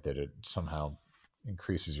the point that it somehow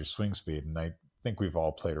increases your swing speed. And I think we've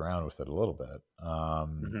all played around with it a little bit.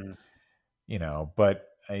 Mm-hmm. But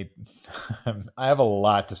I I have a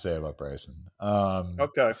lot to say about Bryson.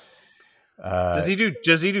 Okay. Uh, Does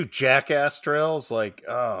he do jackass drills like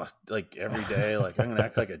every day? Like, I'm gonna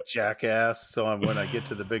act like a jackass, so when I get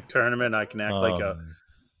to the big tournament, I can act like a um,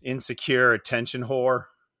 insecure attention whore.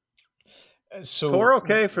 So so we're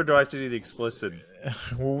okay for, do I have to do the explicit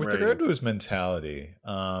well, with regard rating? to his mentality,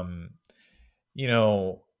 you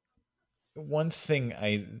know, one thing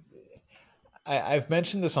I've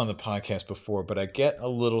mentioned this on the podcast before, but I get a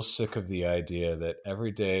little sick of the idea that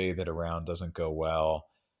every day that a round doesn't go well,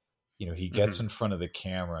 he gets Mm-hmm. in front of the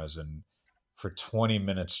cameras and for 20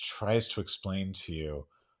 minutes tries to explain to you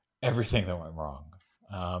everything that went wrong.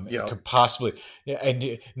 It Yep. could possibly, yeah,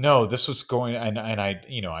 and no, this was going, and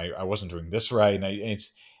I wasn't doing this right, and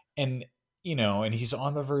and he's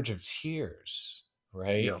on the verge of tears,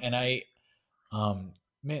 right? Yep. And um,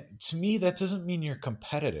 man, to me, that doesn't mean you're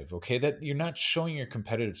competitive, okay? That you're not showing your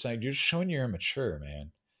competitive side. You're just showing you're immature,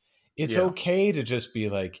 man. It's Yeah. okay to just be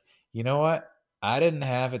like, you know what? I didn't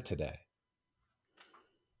have it today.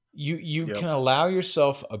 You Yep. can allow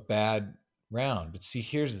yourself a bad round, but see,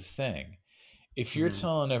 here's the thing. If you're Mm-hmm.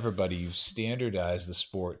 telling everybody you've standardized the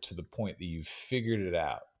sport to the point that you've figured it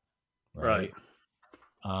out, Right.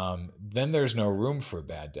 right? Then there's no room for a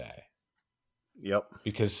bad day, Yep.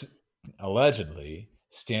 because allegedly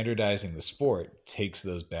standardizing the sport takes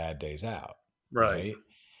those bad days out, Right. right?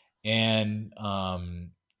 And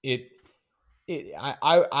it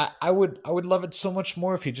I would love it so much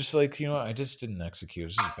more if he just like, I just didn't execute.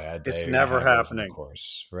 This is a bad It's day. We never have those on the happening.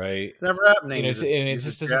 course, right? It's never happening. And it He's a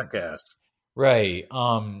just doesn't. jackass. Right.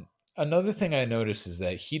 Another thing I noticed is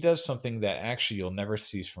that he does something that actually you'll never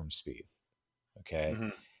see from Spieth. Okay.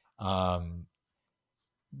 Mm-hmm. Um,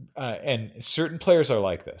 and certain players are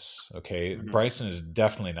like this. Okay. Mm-hmm. Bryson is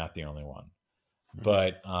definitely not the only one, Mm-hmm.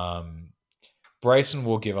 but Bryson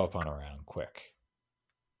will give up on a round quick.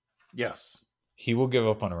 Yes. He will give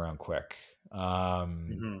up on a round quick.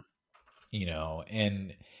 Mm-hmm.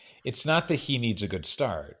 And it's not that he needs a good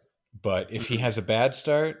start, but if he Mm-hmm. has a bad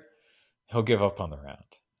start, he'll give up on the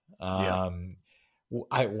round. Yeah.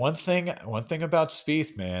 One thing about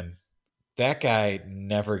Spieth, man, that guy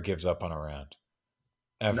never gives up on a round,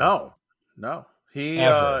 ever, No. No. He.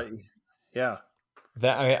 ever. Yeah.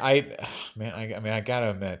 That man, I gotta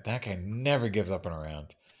admit that guy never gives up on a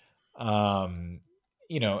round.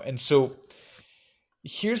 And so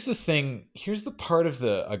here's the thing. Here's the part of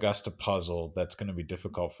the Augusta puzzle that's going to be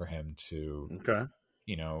difficult for him to, Okay.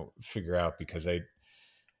 figure out, because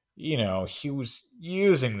he was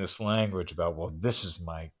using this language about, well, this is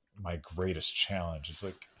my greatest challenge. It's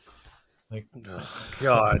like, Oh,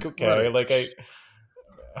 God. What okay, a like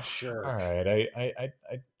all jerk. right,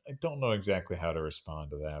 I don't know exactly how to respond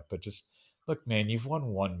to that, but just look, man, you've won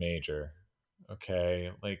one major,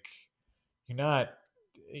 okay? Like, you're not,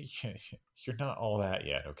 you're not all that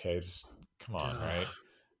yet, okay? Just come on,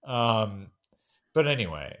 right? But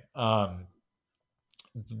anyway,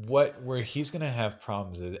 where he's going to have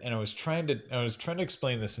problems is, and I was trying to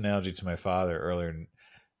explain this analogy to my father earlier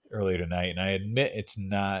tonight, and I admit it's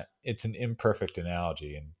an imperfect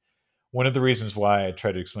analogy, and one of the reasons why I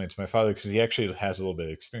try to explain it to my father, because he actually has a little bit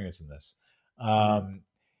of experience in this. Mm-hmm.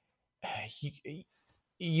 He,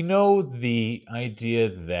 the idea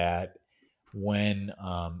that when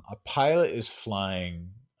a pilot is flying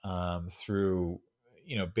through,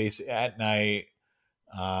 base at night,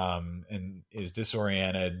 and is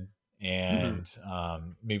disoriented, Mm-hmm.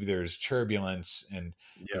 and maybe there's turbulence and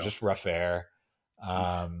there's Yeah. just rough air.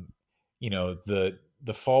 The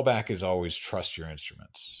fallback is always trust your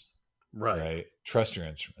instruments, Right. right? Trust your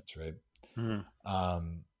instruments, right?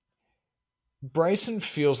 Mm-hmm. Bryson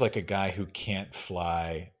feels like a guy who can't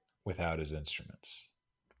fly without his instruments.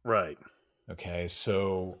 Right. Okay,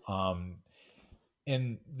 so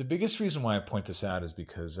and the biggest reason why I point this out is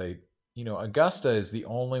because Augusta is the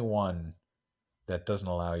only one that doesn't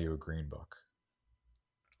allow you a green book.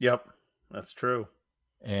 Yep. That's true.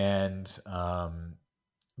 And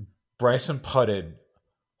Bryson putted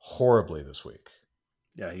horribly this week.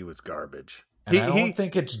 Yeah, he was garbage. And I don't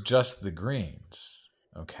think it's just the greens.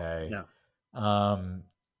 Okay. Yeah.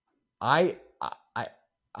 I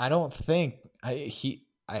don't think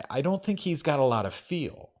I don't think he's got a lot of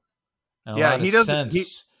feel. And a lot He of doesn't.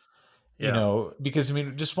 sense. You Yeah. know, because I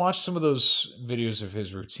mean, just watch some of those videos of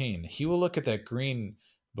his routine. He will look at that green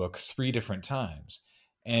book 3 different times.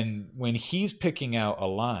 And when he's picking out a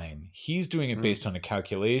line, he's doing it Mm. based on a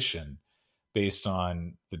calculation, based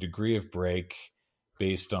on the degree of break,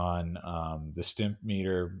 based on the stimp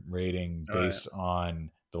meter rating, All right. based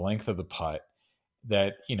on the length of the putt.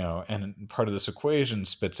 That, you know, and part of this equation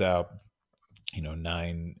spits out, you know,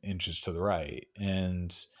 9 inches to the right.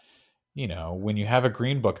 And, you know, when you have a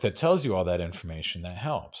green book that tells you all that information, that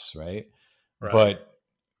helps, right? Right. But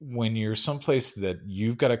when you're someplace that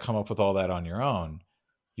you've got to come up with all that on your own,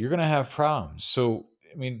 you're going to have problems. So,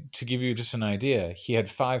 I mean, to give you just an idea, he had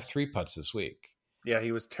 5 3-putts this week. Yeah,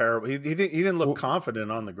 he was terrible. He didn't look Well,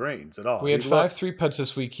 confident on the greens at all. we He had 5 looked 3-putts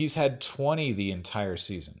this week. He's had 20 the entire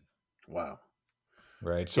season, wow.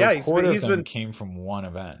 right? So a Yeah, quarter of he's them been came from one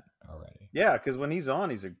event already. yeah, because when he's on,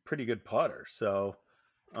 he's a pretty good putter. So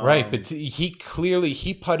Right, but um he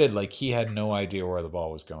putted like he had no idea where the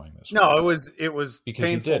ball was going this no, week it was because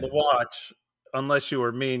he painful to didn't. watch unless you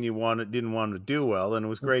were me and didn't want to do well, and it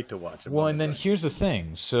was great to watch him Well, on the and then green. here's the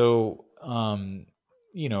thing. So,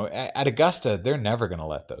 you know, at Augusta, they're never going to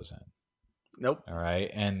let those in. Nope. All right.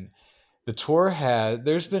 And the tour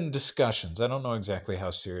there's been discussions. I don't know exactly how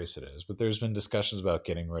serious it is, but there's been discussions about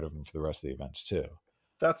getting rid of them for the rest of the events too.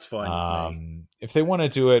 That's fine with me. If they want to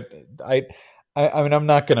do it, I mean, I'm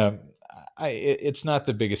not going to, it's not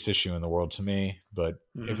the biggest issue in the world to me, but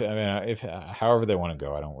Mhm. if however they want to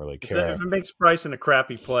go, I don't really care. If it makes Bryson a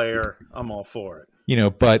crappy player, I'm all for it. You know,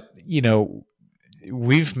 but, you know,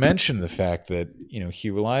 we've mentioned the fact that, you know, he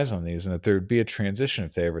relies on these and that there would be a transition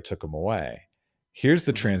if they ever took him away. Here's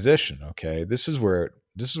the Mhm. transition. Okay. This is where it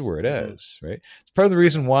Mhm. is, right? It's part of the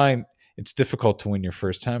reason why it's difficult to win your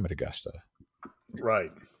first time at Augusta,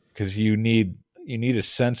 Right. because you need a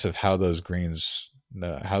sense of how those greens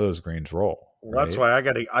roll, Well, that's right?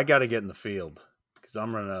 why I gotta get in the field because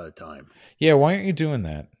I'm running out of time. Yeah. Why aren't you doing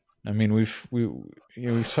that? I mean,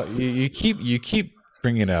 you keep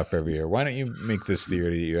bringing it up every year. Why don't you make this the year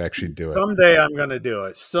that you actually do it? Someday I'm gonna do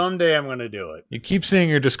it. Someday I'm gonna do it. You keep saying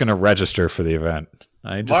you're just going to register for the event.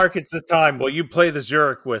 Mark, it's the time. Will you play the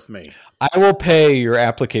Zurich with me? I will pay your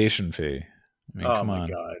application fee. I mean, Oh come my on.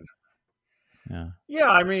 god. Yeah. Yeah,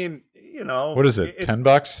 I mean, What is it? $10?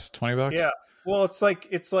 $20? yeah. Well, it's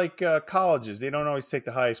like colleges. They don't always take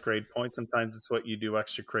the highest grade point. Sometimes it's what you do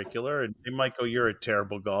extracurricular, and they might go, "You're a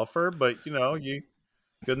terrible golfer," but you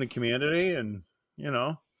good in the community, and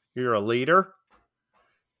you're a leader.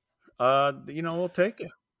 We'll take you.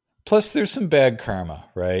 Plus, there's some bad karma,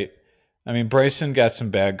 right? I mean, Bryson got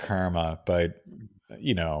some bad karma by, I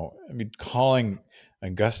mean, calling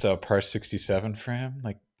Augusta a par 67 for him.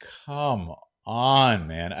 Like, come on,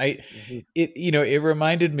 man. It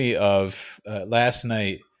reminded me of last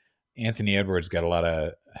night. Anthony Edwards got a lot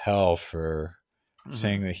of hell for Mm-hmm.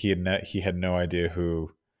 saying that he had no idea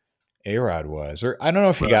who A-Rod was, or I don't know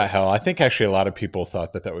if he Right. got hell. I think actually a lot of people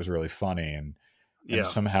thought that was really funny and Yeah.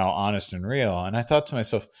 somehow honest and real. And I thought to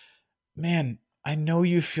myself, man, I know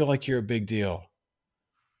you feel like you're a big deal.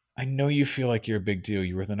 I know you feel like you're a big deal.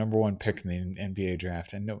 You were the number 1 pick in the NBA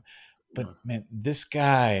draft. I know, but man, this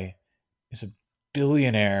guy is a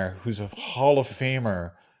billionaire who's a Hall of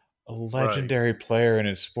Famer, a Right. legendary player in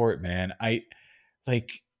his sport, man. I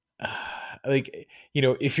like,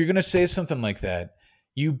 if you're going to say something like that,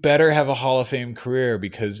 you better have a Hall of Fame career,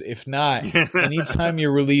 because if not, anytime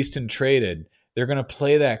you're released and traded, they're going to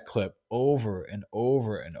play that clip over and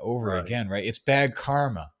over and over Right. again, right? It's bad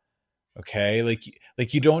karma. Okay.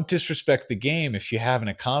 Like you don't disrespect the game if you haven't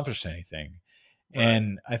accomplished anything. Right.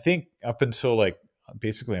 And I think up until like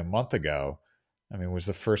basically a month ago, I mean, was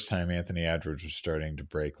the first time Anthony Edwards was starting to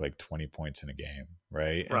break like 20 points in a game,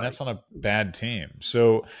 right? And Right. that's on a bad team.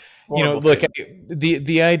 So, Horrible look, team.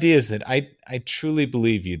 the idea is that I truly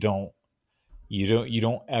believe you don't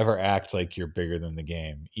ever act like you're bigger than the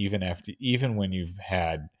game, even when you've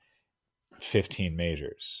had 15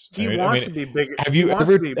 majors. He I wants mean, to be bigger. have He you wants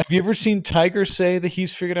to ever be seen Tiger say that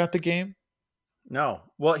he's figured out the game? no.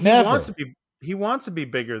 Well, Never. he wants to be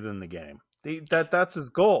bigger than the game. That's his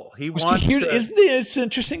goal. He Well, see, wants here to. isn't it's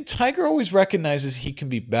interesting. Tiger always recognizes he can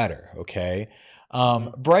be better. Okay,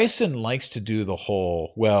 Mhm. Bryson likes to do the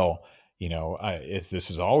whole if this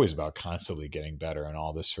is always about constantly getting better and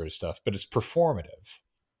all this sort of stuff, but it's performative.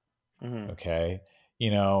 Mhm. Okay,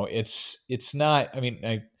 it's not. I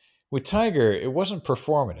mean, with Tiger, it wasn't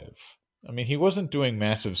performative. I mean, he wasn't doing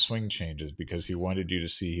massive swing changes because he wanted you to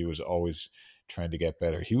see he was always trying to get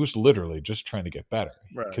better. He was literally just trying to get better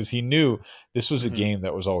Right. because he knew this was a Mhm. game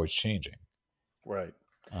that was always changing. Right.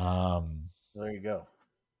 Um, There you go.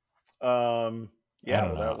 Um. I Yeah,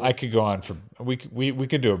 don't well, know. that I would. could go on for we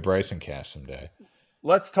could do a Bryson cast someday.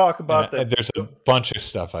 Let's talk And about the. there's a bunch of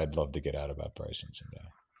stuff I'd love to get out about Bryson someday.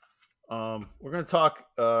 We're going to talk.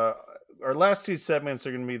 Our last two segments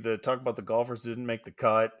are going to be the talk about the golfers that didn't make the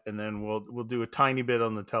cut, and then we'll do a tiny bit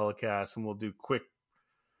on the telecast, and we'll do quick.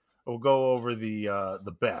 We'll go over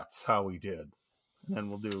the bets, how we did, and then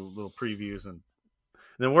we'll do little previews, and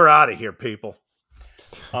then we're out of here, people.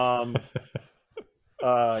 This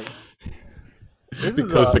is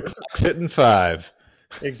Because the clock's hitting 5.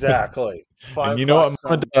 exactly. It's 5 And you know o'clock. what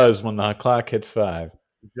Mama does when the clock hits 5?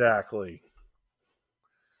 Exactly.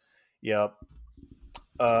 Yep.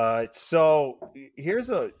 So here's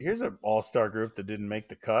a all-star group that didn't make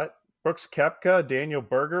the cut. Brooks Koepka, Daniel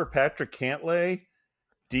Berger, Patrick Cantlay,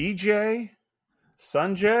 DJ,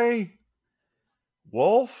 Sanjay,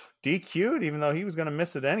 Wolf, DQ'd, even though he was going to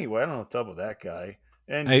miss it anyway. I don't know what's up with that guy.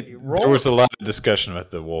 And There was a lot of discussion about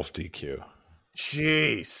the Wolf DQ.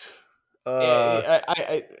 Jeez.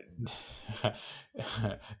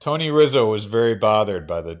 Tony Rizzo was very bothered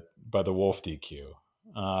by the Wolf DQ.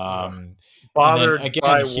 Bothered again,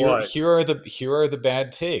 by what? Here are the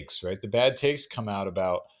bad takes, right? The bad takes come out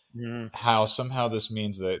about how somehow this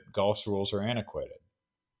means that golf's rules are antiquated.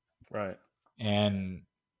 Right. And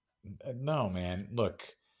no, man, look,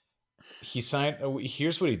 he signed.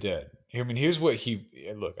 Here's what he did. I mean, here's what he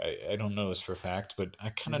look. I don't know this for a fact, but I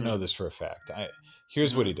kind of know this for a fact.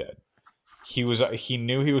 Here's what he did. He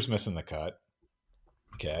knew he was missing the cut.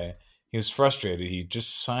 Okay, he was frustrated. He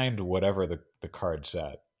just signed whatever the card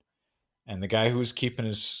said, and the guy who was keeping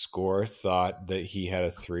his score thought that he had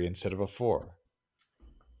a 3 instead of a 4.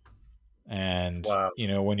 And wow.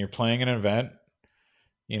 When you're playing an event,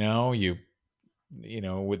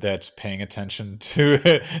 that's paying attention to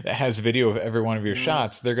that has video of every one of your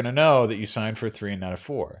shots, they're going to know that you signed for a 3 and not a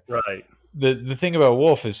 4. Right. The thing about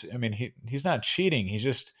Wolf is, I mean, he's not cheating. He's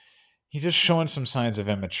just showing some signs of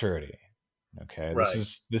immaturity. Okay, right.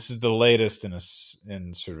 This is the latest in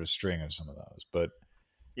sort of a string of some of those, but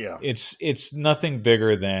yeah, it's nothing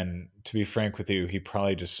bigger than, to be frank with you, he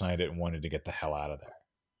probably just signed it and wanted to get the hell out of there.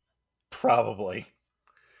 Probably.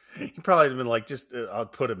 He probably have been like, just I'll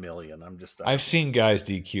put $1 million. I've seen guys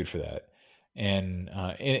DQ'd for that, and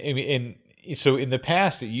so in the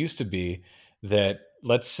past it used to be that,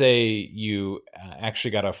 let's say you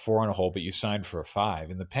actually got a 4 in a hole, but you signed for a 5.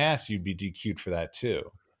 In the past, you'd be DQ'd for that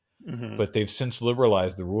too. Mm-hmm. But they've since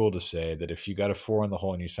liberalized the rule to say that if you got a 4 in the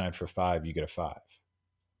hole and you signed for 5, you get a 5,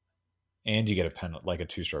 and you get a penalty, like a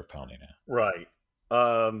 2-stroke penalty now. Right.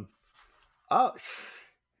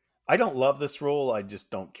 I don't love this rule. I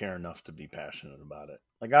just don't care enough to be passionate about it.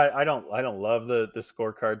 Like I don't love the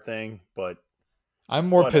scorecard thing, but I'm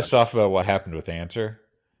more pissed off about what happened with Answer.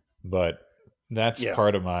 But that's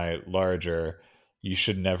part of my larger, you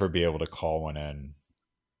should never be able to call one in.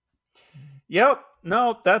 Yep.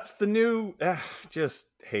 No, that's the new. Just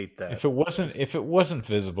hate that. If it wasn't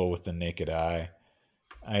visible with the naked eye,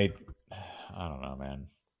 I don't know, man.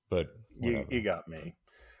 But you got me.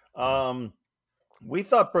 We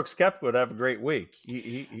thought Brooks Koepka would have a great week.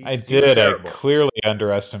 I did. I clearly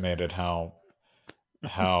underestimated how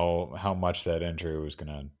much that injury was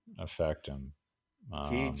going to affect him.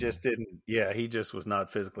 He just didn't. Yeah, he just was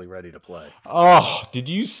not physically ready to play. Oh, did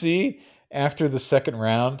you see after the second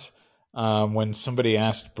round when somebody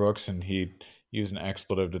asked Brooks and he used an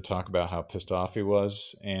expletive to talk about how pissed off he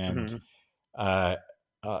was, and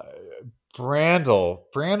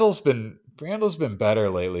Brandl's been better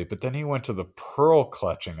lately, but then he went to the pearl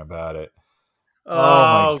clutching about it.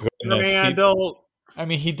 Oh my goodness! Brandel.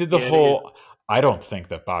 He did the whole. I don't think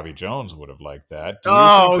that Bobby Jones would have liked that. Do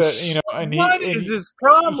you think that, what is his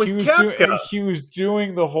problem with Koepka? He was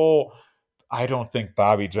doing the whole. I don't think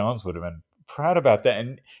Bobby Jones would have been proud about that,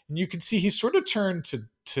 and you can see he sort of turned to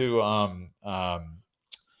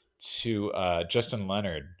Justin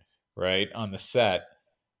Leonard, right, on the set,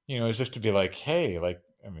 as if to be like, hey, like,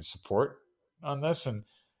 support on this, and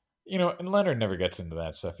and Leonard never gets into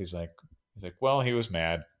that stuff. He's like, well, he was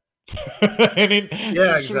mad. And he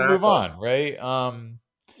exactly. Move on, right?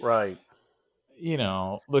 Right.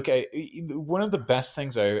 Look, one of the best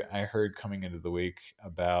things I heard coming into the week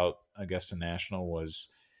about Augusta National was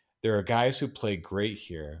there are guys who play great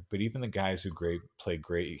here, but even the guys who play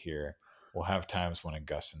great here will have times when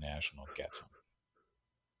Augusta National gets them.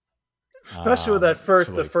 Especially with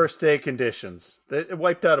the first day conditions. It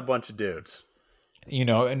wiped out a bunch of dudes.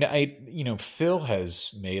 And Phil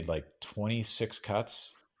has made like 26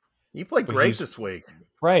 cuts. He played great this week.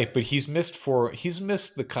 Right, but he's missed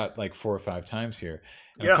the cut like 4 or 5 times here.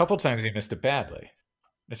 And a couple times he missed it badly.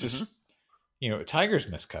 It's just Tiger's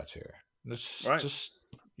missed cuts here. It's just,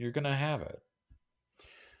 you're going to have it.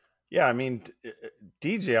 Yeah, I mean,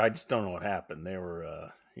 DJ, I just don't know what happened. They were,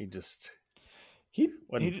 He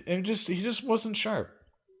wasn't, he just wasn't sharp.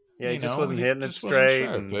 he just wasn't He hitting it just wasn't straight,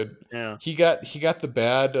 sharp. and But yeah, he got the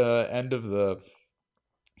bad end of the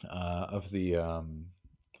of the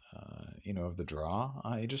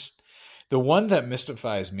draw. He just the one that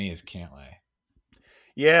mystifies me is Cantlay.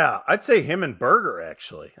 yeah, I'd say him and Berger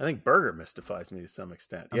actually. I think Berger mystifies me to some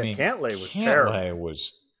extent. I Yeah, mean, Cantlay was Cantlay terrible.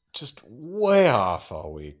 was just way off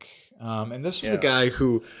all week. And this was a Yeah, guy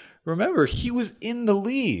who, remember, he was in the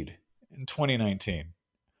lead in 2019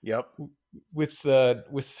 yep, with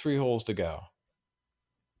 3 holes to go.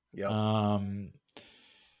 yep.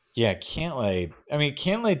 Yeah, Cantlay. I mean,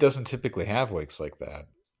 Cantlay doesn't typically have weeks like that.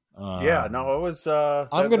 Yeah, no, it was.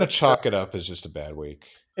 I'm going to chalk it up as just a bad week.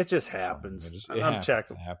 It just From him. happens. It I'm happens.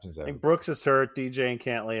 checking. It happens I every think Brooks is hurt. DJ and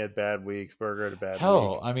Cantlay had bad weeks. Berger had a bad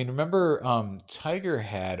Hell, week. I mean, remember Tiger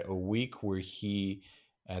had a week where he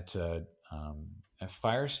at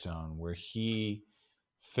Firestone where he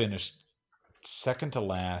finished second to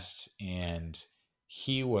last, and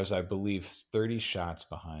he was, I believe, 30 shots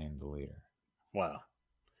behind the leader. Wow.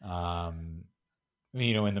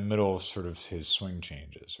 In the middle of sort of his swing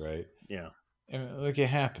changes, right? Yeah. And, like, it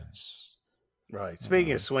happens. Right.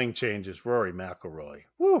 Speaking of swing changes, Rory McIlroy,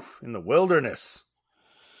 in the wilderness.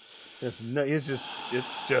 It's just.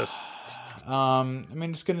 I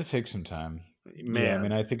mean, it's going to take some time. Man. Yeah, I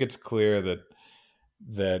mean, I think it's clear that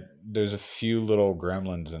there's a few little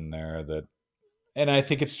gremlins in there that, and I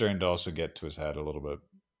think it's starting to also get to his head a little bit.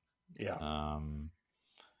 Yeah. I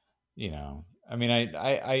mean,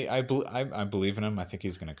 I believe in him. I think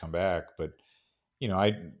he's going to come back, but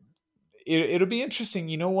it'll be interesting.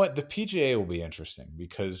 You know what? The PGA will be interesting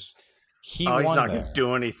because he's not going to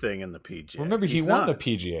do anything in the PGA. Remember, he won the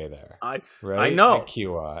PGA there. I right? know. At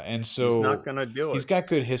Kiawah. And so he's not going to do it. He's got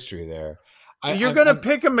good history there. You're going to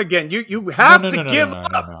pick him again. You have to give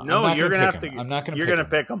up. No, you're going to have to. I'm not going to. You're going to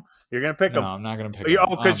pick him. You're going to pick him. No, I'm not going to pick him.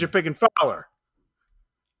 Oh, because you're picking Fowler.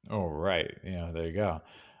 Oh, right. Yeah, there you go.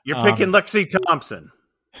 You're picking Lexi Thompson.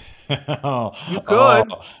 You could. I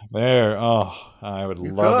would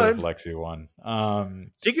love it if Lexi won.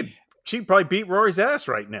 She'd probably beat Rory's ass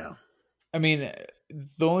right now. I mean,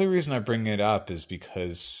 the only reason I bring it up is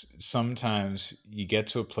because sometimes you get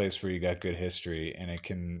to a place where you got good history and it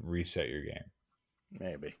can reset your game.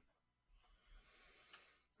 Maybe.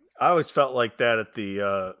 I always felt like that at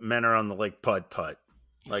the Men Are on the Lake putt.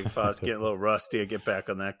 Like if I was getting a little rusty, I'd get back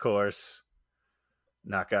on that course,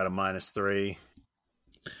 knock out a -3.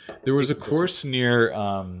 There was a course near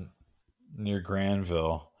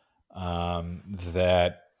Granville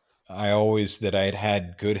that I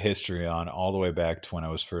had good history on all the way back to when I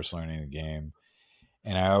was first learning the game.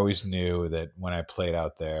 And I always knew that when I played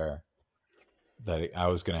out there that I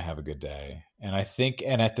was going to have a good day. And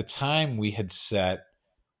at the time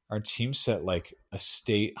our team set like a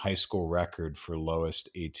state high school record for lowest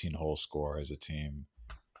 18-hole score as a team.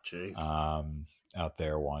 Jeez. Out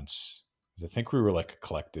there once. I think we were like a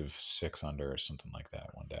collective 6 under or something like that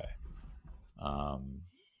one day.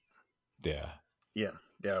 Yeah.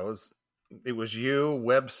 It was you,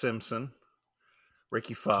 Webb Simpson,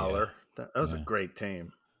 Ricky Fowler. Yeah. That was a great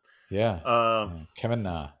team. Yeah. Kevin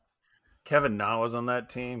Na was on that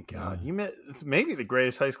team. God, it's maybe the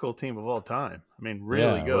greatest high school team of all time. I mean,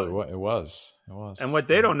 really good. It was. And what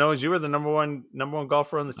they don't know is you were the number one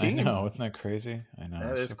golfer on the team. I know, isn't that crazy? I know.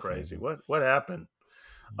 That is crazy. What happened?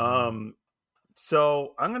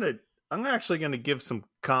 So I'm actually gonna give some.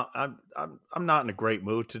 I'm not in a great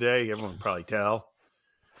mood today. Everyone can probably tell.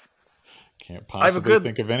 Can't possibly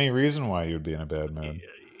think of any reason why you would be in a bad mood.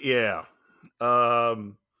 Yeah.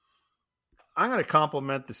 I'm going to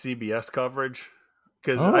compliment the CBS coverage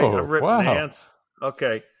because I've written Nance.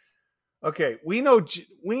 Okay. We know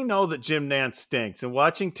that Jim Nance stinks, and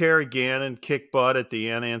watching Terry Gannon kick butt at the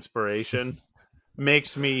Anna Inspiration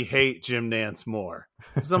makes me hate Jim Nance more.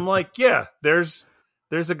 Because I'm like, yeah, there's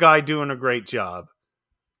a guy doing a great job,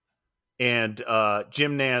 and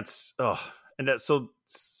Jim Nance. And that so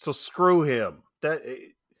screw him. That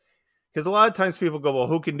because a lot of times people go, well,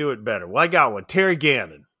 who can do it better? Well, I got one, Terry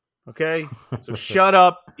Gannon. Okay, so shut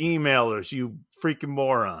up, emailers, you freaking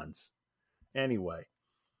morons. Anyway,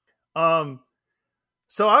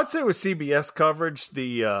 so I'd say with CBS coverage,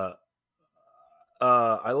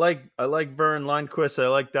 I like Vern Lundquist, I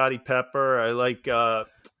like Dottie Pepper, I like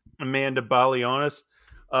Amanda Balionis.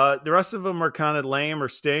 The rest of them are kind of lame or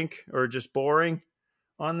stink or just boring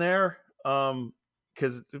on there.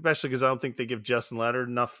 Especially because I don't think they give Justin Leonard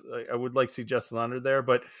enough. I would like to see Justin Leonard there,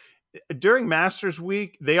 but during Masters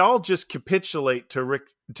Week, they all just capitulate to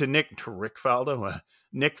Nick Faldo,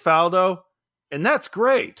 and that's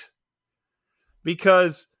great.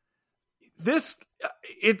 because it's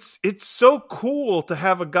so cool to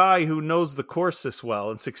have a guy who knows the course this well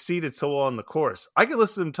and succeeded so well on the course. I could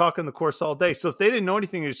listen to him talk on the course all day. So if they didn't know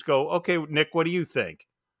anything, they just go, okay, Nick, what do you think?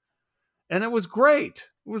 And it was great.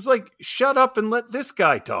 It was like, shut up and let this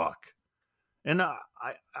guy talk. And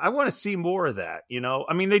I want to see more of that, you know?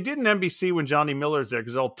 I mean, they did an NBC when Johnny Miller's there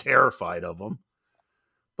because they're all terrified of him.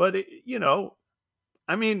 But, you know,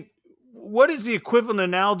 I mean, what is the equivalent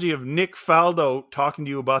analogy of Nick Faldo talking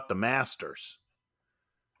to you about the Masters?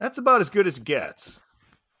 That's about as good as it gets.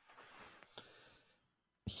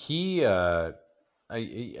 There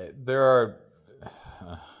are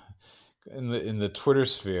in the Twitter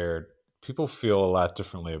sphere, people feel a lot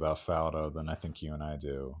differently about Faldo than I think you and I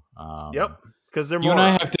do. Yep, because they're you and I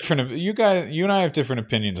have different. You and I have different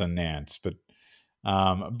opinions on Nance, but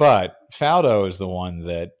Faldo is the one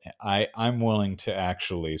that I'm willing to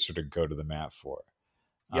actually sort of go to the mat for.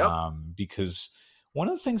 Yep. Because one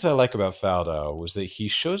of the things I like about Faldo was that he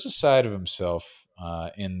shows a side of himself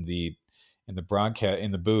in the broadcast,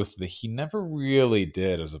 in the booth, that he never really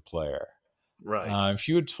did as a player. Right. If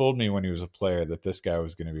you had told me when he was a player that this guy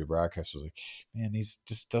was going to be a broadcaster, I was like, man, he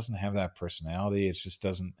just doesn't have that personality. It just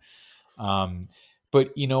doesn't.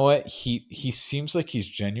 But you know what? He seems like he's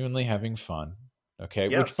genuinely having fun. Okay.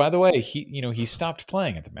 Yes. Which, by the way, he stopped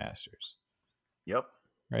playing at the Masters. Yep.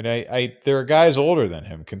 Right. There are guys older than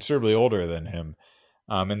him, considerably older than him,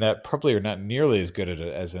 and that probably are not nearly as good at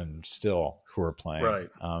it as in still who are playing. Right.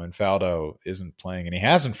 And Faldo isn't playing, and he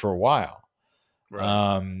hasn't for a while.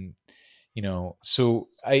 Right. You know, so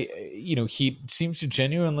he seems to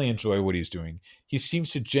genuinely enjoy what he's doing. He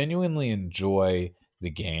seems to genuinely enjoy the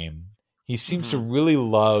game. He seems to really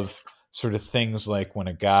love sort of things like when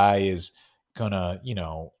a guy is gonna,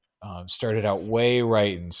 start it out way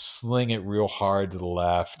right and sling it real hard to the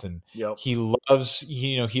left, and he loves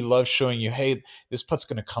showing you, hey, this putt's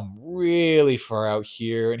gonna come really far out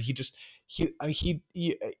here, and he's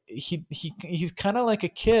kind of like a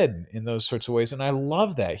kid in those sorts of ways, and I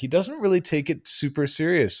love that. He doesn't really take it super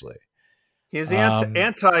seriously. He's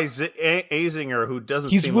anti-Azinger, who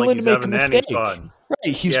doesn't he's seem willing like he's to make having a mistake. any fun.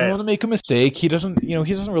 Right? He's willing to make a mistake. He doesn't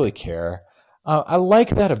really care. I like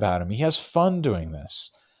that about him. He has fun doing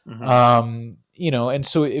this. And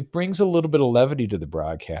so it brings a little bit of levity to the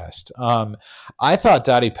broadcast. I thought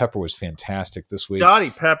Dottie Pepper was fantastic this week.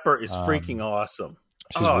 Dottie Pepper is freaking awesome.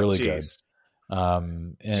 She's really good.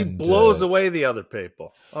 And she blows away the other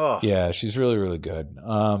people. Oh, yeah, she's really, really good.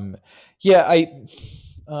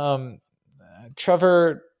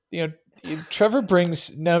 Trevor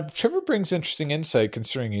brings interesting insight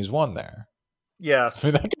considering he's won there. Yes. I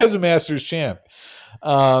mean, that guy's a Masters champ.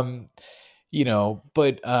 But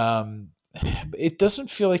it doesn't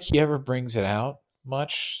feel like he ever brings it out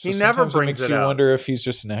much. So he never brings it out. It makes you wonder if he's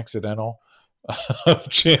just an accidental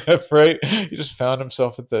champ, right? He just found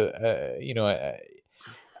himself at the,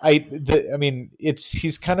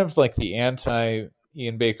 he's kind of like the anti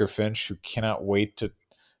Ian Baker Finch, who cannot wait to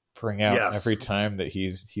bring out every time that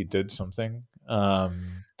he did something.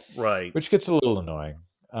 Right. Which gets a little annoying.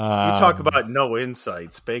 You talk about no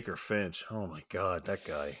insights, Baker Finch. Oh my God, that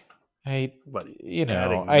guy.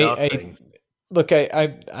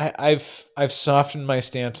 I've softened my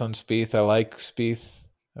stance on Spieth. I like Spieth.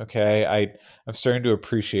 Okay, I'm starting to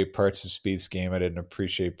appreciate parts of Spieth's game I didn't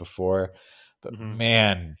appreciate before. But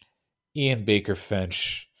man, Ian Baker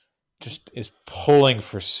Finch just is pulling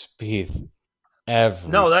for Spieth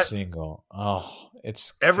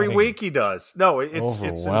it's every week he does. No, it's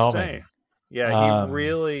insane. Yeah, he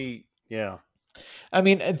really, yeah. I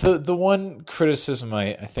mean, the one criticism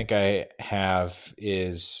I think I have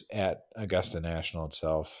is at Augusta National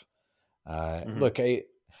itself. Look,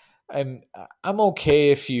 I'm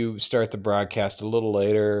okay if you start the broadcast a little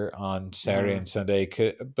later on Saturday and Sunday,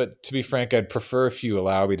 but to be frank, I'd prefer if you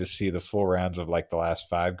allow me to see the full rounds of like the last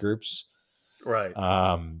 5 groups. Right.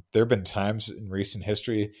 There have been times in recent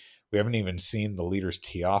history we haven't even seen the leaders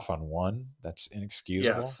tee off on one. That's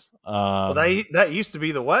inexcusable. Yes. Well, that used to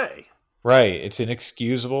be the way. Right. It's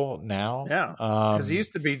inexcusable now. Yeah. Because it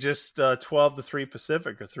used to be just 12 to 3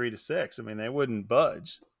 Pacific or 3 to 6. I mean, they wouldn't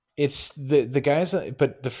budge. It's the guys,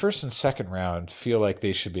 but the first and second round feel like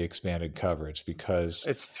they should be expanded coverage because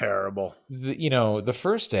it's terrible. The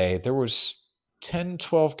first day there was 10,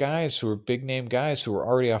 12 guys who were big name guys who were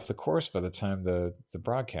already off the course by the time the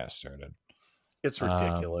broadcast started. It's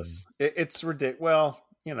ridiculous. It's ridiculous. Well,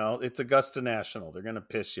 it's Augusta National. They're going to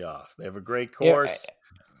piss you off. They have a great course.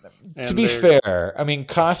 Yeah, to be fair, I mean,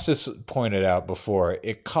 Costas pointed out before,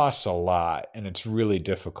 it costs a lot and it's really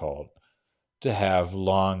difficult to have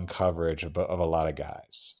long coverage of a lot of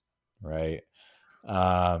guys, right?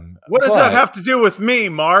 What does that have to do with me,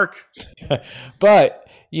 Mark? But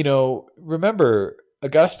remember,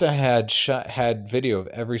 Augusta had video of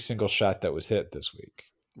every single shot that was hit this week.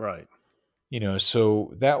 Right.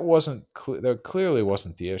 So that clearly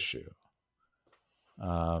wasn't the issue.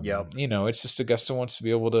 Yep. It's just Augusta wants to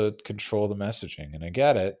be able to control the messaging, and I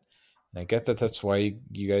get it. And I get that that's why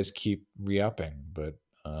you guys keep re-upping, but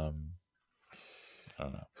I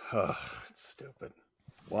don't know. It's stupid.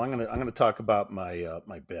 Well, I'm gonna talk about my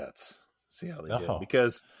bets. See how they did,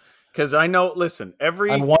 because I know. Listen,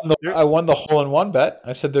 I won the hole-in-one bet.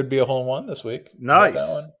 I said there'd be a hole-in-one this week. Nice.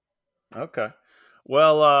 Okay.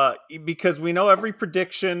 Well, because we know every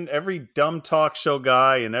prediction, every dumb talk show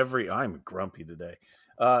guy, and I'm grumpy today.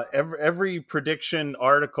 Every prediction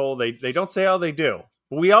article, they don't say how they do,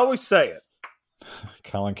 but we always say it.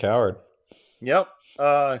 Colin Coward. Yep.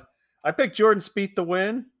 I picked Jordan Spieth to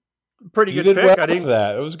win. Pretty good pick. Well I didn't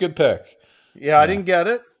that. It was a good pick. Yeah, I didn't get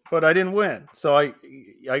it, but I didn't win. So I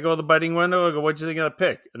go to the betting window. I go, "What'd you think of that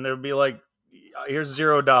pick?" And there'll be like, "Here's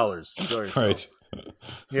 $0." Right.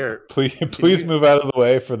 Here, please move out of the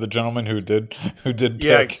way for the gentleman who did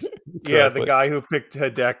pick. Yeah, the guy who picked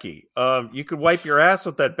Hideki. You could wipe your ass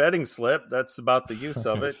with that betting slip. That's about the use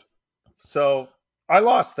of it. So I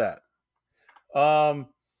lost that.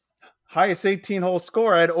 Highest 18-hole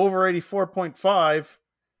score. I had over 84.5.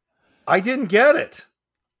 I didn't get it.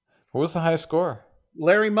 What was the highest score?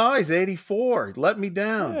 Larry Mize, 84. Let me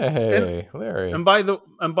down. Hey, Larry. And by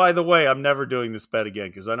the way, I'm never doing this bet again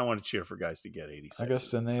because I don't want to cheer for guys to get 86.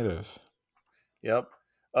 Augusta native. Yep.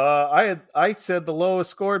 I said the lowest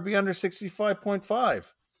score would be under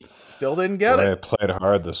 65.5. Still didn't get it. I played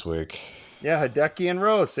hard this week. Yeah, Hideki and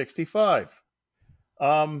Rose, 65.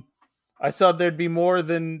 I saw there'd be more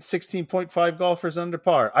than 16.5 golfers under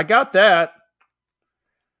par. I got that.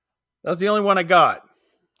 That was the only one I got.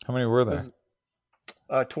 How many were there?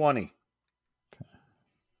 20. Okay.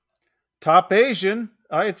 Top Asian,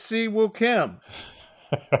 I had Si Woo Kim.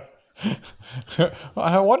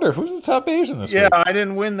 I wonder who's the top Asian this week. Yeah, I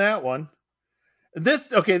didn't win that one.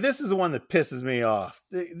 This is the one that pisses me off.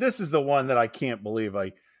 This is the one that I can't believe.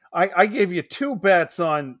 I gave you 2 bets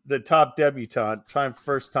on the top debutant,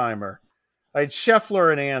 first timer. I had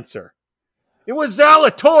Scheffler and Answer. It was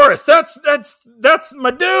Zalatoris. That's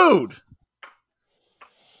my dude.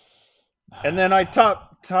 And then I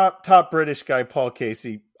top British guy Paul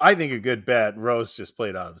Casey. I think a good bet. Rose just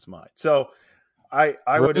played out of his mind. So I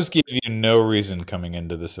would just give you no reason coming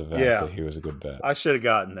into this event that he was a good bet. I should have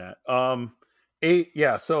gotten that. 8.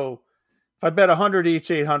 Yeah. So if I bet 100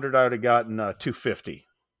 each, 800, I would have gotten 250.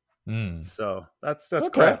 So that's okay.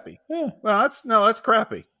 Crappy. Yeah. Well, that's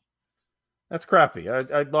crappy. That's crappy.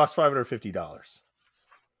 I lost $550.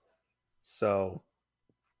 So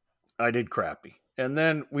I did crappy. And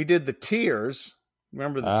then we did the tiers.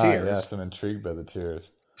 Remember the tiers? Yes, I'm intrigued by the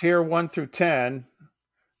tiers. Tier 1 through 10.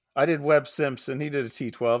 I did Webb Simpson. He did a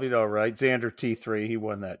T12. He did all right. Xander T3. He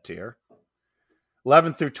won that tier.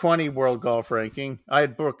 11 through 20 world golf ranking. I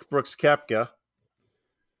had Brooks Koepka.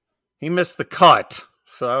 He missed the cut.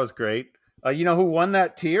 So that was great. You know who won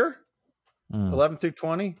that tier? 11 through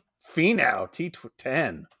 20? Finau,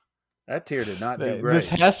 T10. That tier did not do great. This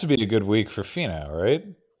has to be a good week for Finau, right?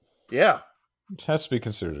 Yeah. It has to be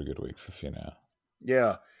considered a good week for Finau.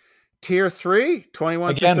 Yeah. Tier 3,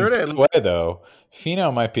 21 through 30. By the way, though,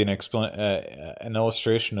 Finau might be an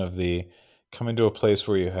illustration of the coming to a place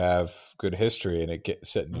where you have good history and it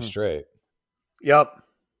setting you straight. Yep.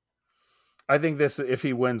 I think if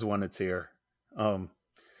he wins one, it's here. I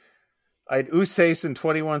had Usason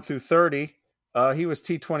 21 through 30. He was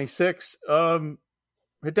T26.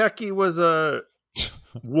 Hideki was a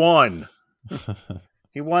 1.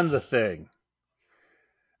 He won the thing.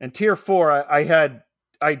 And tier 4,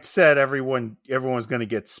 I'd said everyone's going to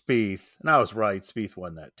get Spieth, and I was right. Spieth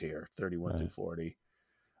won that tier, 31 through 40.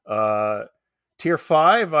 Tier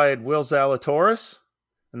 5, I had Will Zalatoris,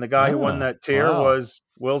 and the guy who won that tier was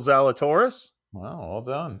Will Zalatoris. Wow, well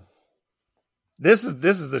done. This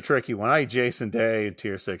is the tricky one. I had Jason Day in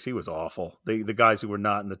tier 6. He was awful. The guys who were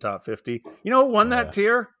not in the top 50. You know who won that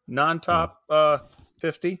tier? Non-top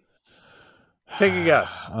 50. Take a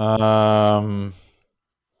guess.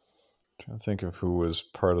 Trying to think of who was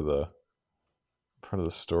part of the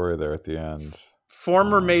story there at the end.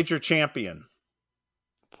 Former major champion.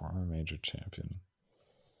 Former major champion.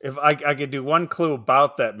 If I could do one clue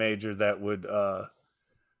about that major, that would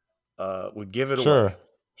give it away.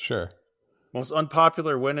 Sure. Most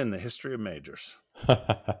unpopular win in the history of majors.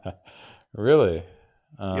 Really?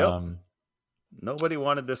 Yep. Nobody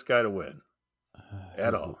wanted this guy to win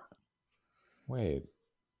at all. Wait.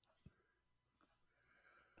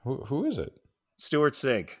 Who is it? Stewart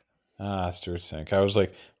Cink. Stuart Sink. I was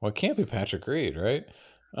like, well, it can't be Patrick Reed, right?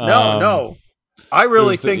 No. I It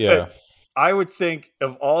really was think that I would think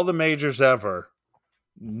of all the majors ever,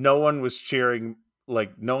 no one was cheering,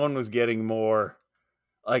 like no one was getting more.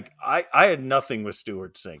 Like I had nothing with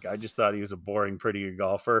Stewart Cink. I just thought he was a boring, pretty good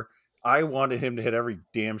golfer. I wanted him to hit every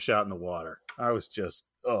damn shot in the water. I was just,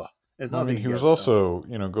 there's nothing he was against him.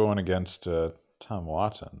 also, going against Tom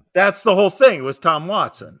Watson. That's the whole thing. It was Tom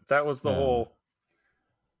Watson. That was the whole.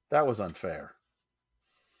 That was unfair.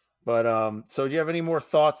 But so do you have any more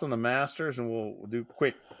thoughts on the Masters? And we'll do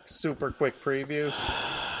super quick previews.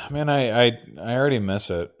 Man, I already miss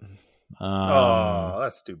it.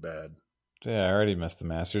 That's too bad. Yeah, I already missed the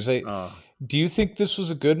Masters. Do you think this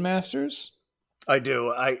was a good Masters? I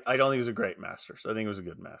do. I don't think it was a great Masters. I think it was a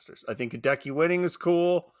good Masters. I think Hideki winning was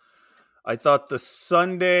cool. I thought the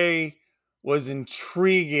Sunday was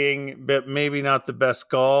intriguing, but maybe not the best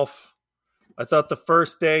golf. I thought the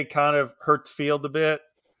first day kind of hurt the field a bit,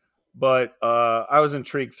 but I was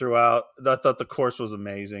intrigued throughout. I thought the course was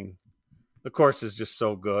amazing. The course is just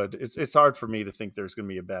so good. It's hard for me to think there's going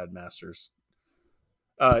to be a bad Masters.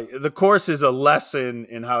 The course is a lesson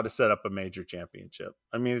in how to set up a major championship.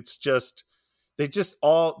 I mean, it's just they just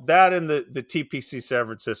all that in the TPC San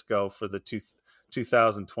Francisco for the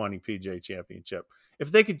 2020 PGA Championship.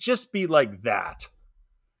 If they could just be like that,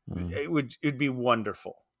 it'd be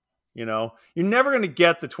wonderful. You're never going to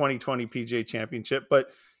get the 2020 PGA Championship, but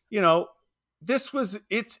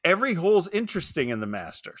it's every hole's interesting in the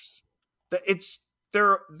Masters.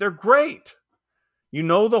 They're great.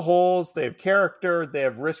 The holes, they have character, they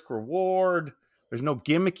have risk reward. There's no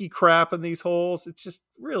gimmicky crap in these holes. It's just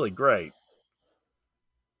really great.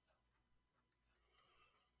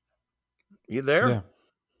 You there? Yeah.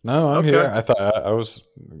 No, I'm here. I thought I was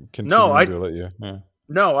continuing to let you. Yeah.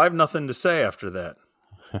 No, I have nothing to say after that.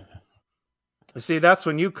 See, that's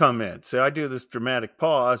when you come in. See, I do this dramatic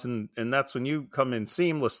pause, and that's when you come in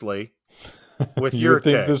seamlessly with your take.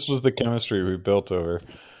 You think take. this was the chemistry we built over.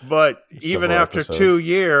 But even after episodes. 2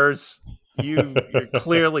 years, you're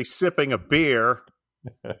clearly sipping a beer.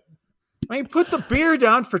 I mean, put the beer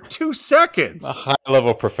down for 2 seconds. A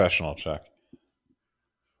high-level professional, Chuck.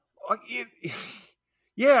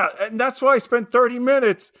 Yeah, and that's why I spent 30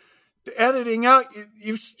 minutes editing out.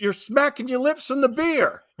 You're smacking your lips from the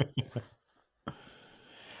beer.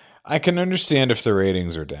 I can understand if the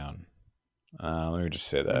ratings are down. Let me just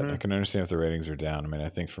say that. I can understand if the ratings are down. I mean, I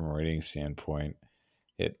think from a rating standpoint,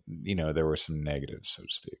 there were some negatives, so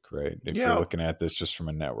to speak, right? If you're looking at this just from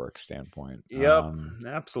a network standpoint. Yep,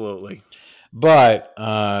 absolutely. But,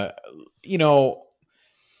 I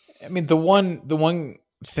mean, the one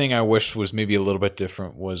thing I wish was maybe a little bit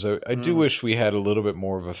different was I do wish we had a little bit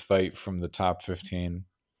more of a fight from the top 15.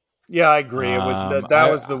 Yeah, I agree. It was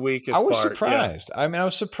that was the weakest part. I was surprised. Yeah. I mean, I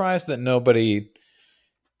was surprised that nobody,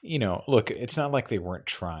 look, it's not like they weren't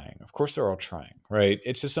trying. Of course they're all trying, right?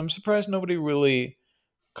 It's just I'm surprised nobody really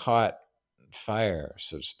caught fire,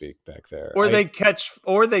 so to speak, back there. Or they'd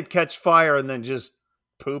catch fire and then just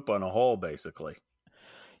poop on a hole, basically.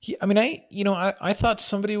 I mean, I thought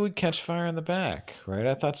somebody would catch fire in the back, right?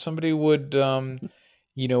 I thought somebody would,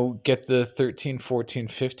 get the 13, 14,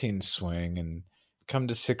 15 swing and come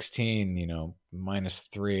to 16, -3,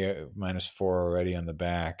 -4 already on the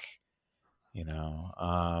back,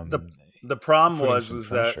 The problem was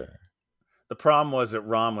that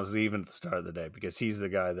Rahm was even at the start of the day because he's the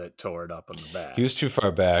guy that tore it up on the back. He was too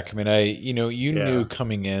far back. I mean, you knew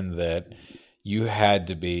coming in that you had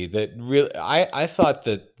to be that really. I thought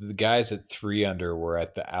that the guys at 3 under were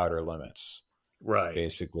at the outer limits, right?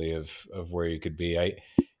 Basically, of where you could be.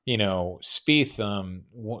 Spieth.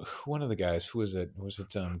 One of the guys. Who was it? Was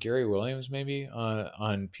it Gary Williams? Maybe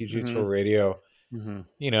on PGA Tour Radio. Mm-hmm.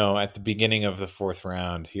 At the beginning of the 4th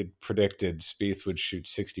round, he had predicted Spieth would shoot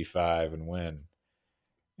 65 and win,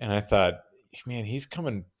 and I thought, man, he's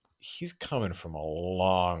coming from a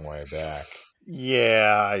long way back.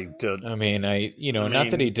 Yeah, I did. I mean,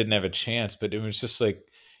 not that he didn't have a chance, but it was just like,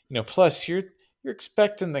 plus you're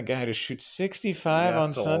expecting the guy to shoot 65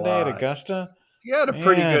 on Sunday at Augusta. He had a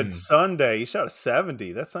pretty good Sunday. He shot a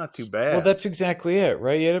 70. That's not too bad. Well, that's exactly it,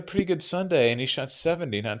 right? He had a pretty good Sunday, and he shot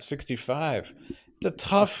 70, not 65.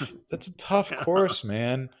 That's a tough course,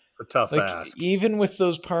 man. It's a tough ask. Even with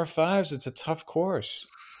those par 5s, it's a tough course.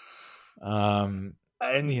 How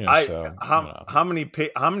many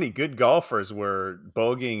good golfers were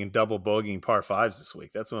bogeying and double bogeying par 5s this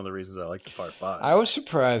week? That's one of the reasons I like the par 5s. I was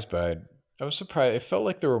surprised. It felt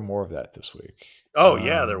like there were more of that this week. Oh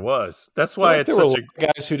yeah, there was. That's why it's such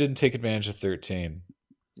guys who didn't take advantage of 13.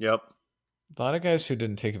 Yep. A lot of guys who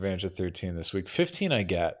didn't take advantage of 13 this week. 15 I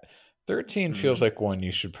get, 13 feels like one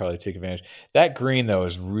you should probably take advantage. That green, though,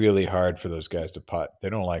 is really hard for those guys to putt. They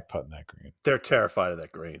don't like putting that green. They're terrified of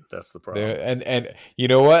that green. That's the problem. And you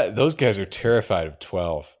know what? Those guys are terrified of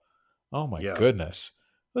 12. Oh, my goodness.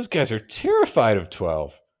 Those guys are terrified of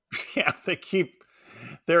 12. Yeah,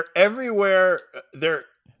 they're everywhere.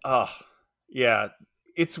 Yeah.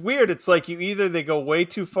 It's weird. It's like they go way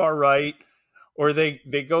too far right, or they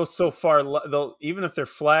go so far. They'll, even if they're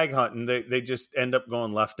flag hunting, they just end up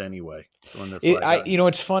going left anyway. When they're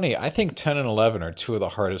it's funny. I think 10 and 11 are two of the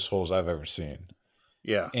hardest holes I've ever seen.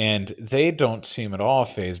 Yeah. And they don't seem at all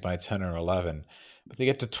fazed by 10 or 11, but they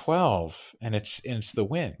get to 12 and it's the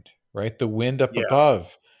wind, right? The wind up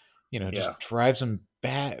above, just drives them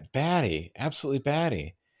batty, absolutely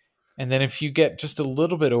batty. And then if you get just a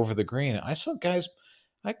little bit over the green, I saw guys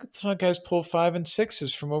pull 5 and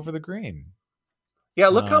 6s from over the green. Yeah,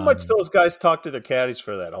 look how much those guys talk to their caddies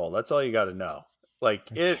for that hole. That's all you got to know. Like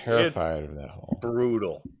terrified of that hole.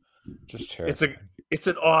 Brutal. Just terrified. It's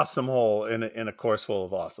an awesome hole in a course full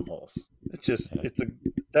of awesome holes.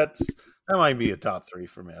 That might be a top 3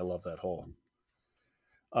 for me. I love that hole.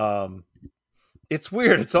 It's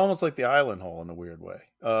weird. It's almost like the island hole in a weird way.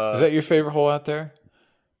 Is that your favorite hole out there?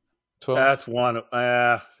 12? That's one.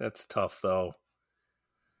 That's tough though.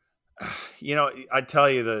 I tell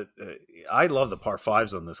you that I love the par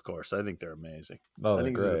 5s on this course. I think they're amazing. I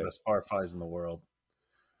think these are the best par 5s in the world.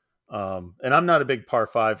 And I'm not a big par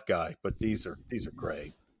 5 guy, but these are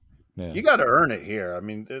great. Yeah. You got to earn it here. I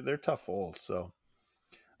mean, they're tough holes. So,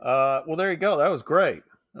 well, there you go. That was great.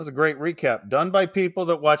 That was a great recap done by people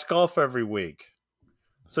that watch golf every week.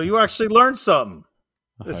 So you actually learned something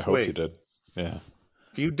this week. I hope you did. Yeah.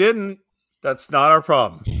 If you didn't, that's not our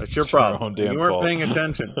problem. That's your problem. You weren't paying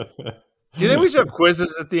attention. Do you think we should have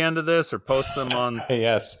quizzes at the end of this or post them on?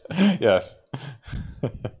 Yes.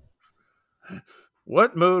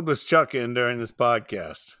 What mood was Chuck in during this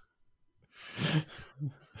podcast?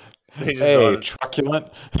 Truculent.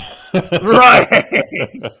 Right.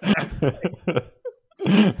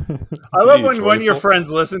 I love when one of your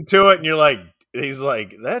friends listen to it and he's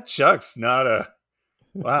like, that Chuck's not a,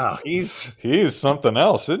 wow, he's something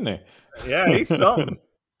else, isn't he? Yeah, he's something.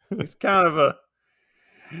 He's kind of a,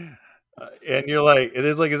 and you're like,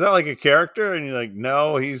 is that like a character? And you're like,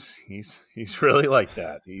 no, he's really like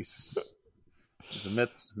that. He's a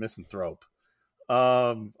misanthrope.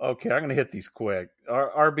 Okay, I'm gonna hit these quick.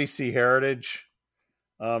 RBC Heritage.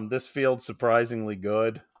 This field's surprisingly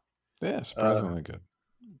good. Yeah, surprisingly good.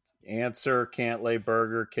 Answer: Cantlay,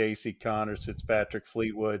 Berger, Casey, Connors, Fitzpatrick,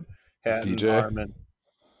 Fleetwood, Hatton, DJ. Harmon.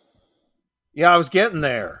 Yeah, I was getting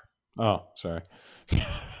there. Oh, sorry.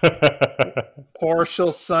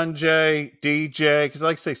 Horschel, Sanjay, DJ, because I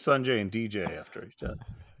like to say Sanjay and DJ after each other.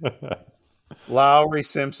 Lowry,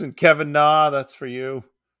 Simpson, Kevin Na, that's for you.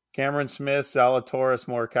 Cameron Smith, Zalatoris,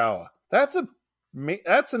 Morikawa. That's an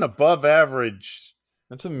above average.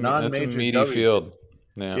 That's a meaty field.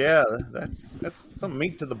 Yeah, that's some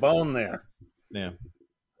meat to the bone there. Yeah,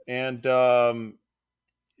 and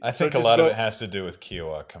I think a lot of it has to do with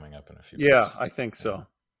Kiowa coming up in a few weeks. Yeah, I think so.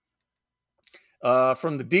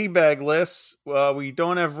 From the D-bag list, we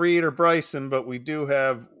don't have Reed or Bryson, but we do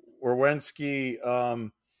have Orwensky,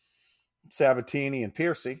 Sabatini, and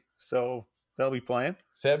Piercy. So they'll be playing.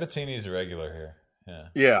 Sabatini's a regular here.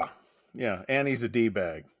 Yeah, and he's a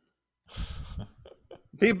D-bag.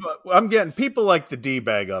 I'm getting people like the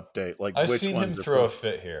D-bag update. Like I've seen him throw a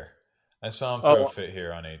fit here. I saw him throw a fit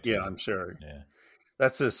here on 18. Yeah, I'm sure. Yeah,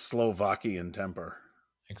 that's his Slovakian temper.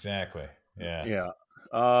 Exactly. Yeah.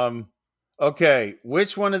 Yeah. Okay,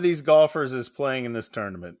 which one of these golfers is playing in this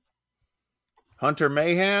tournament? Hunter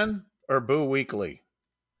Mahan or Boo Weekley?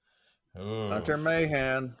 Ooh. Hunter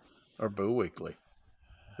Mahan or Boo Weekley?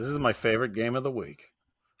 This is my favorite game of the week.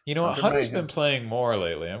 You know what? Hunter's been playing more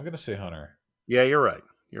lately. I'm going to say Hunter. Yeah, you're right.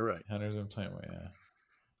 Hunter's been playing more, yeah.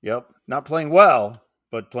 Yep. Not playing well,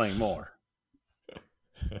 but playing more.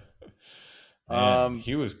 Man,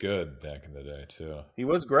 he was good back in the day, too. He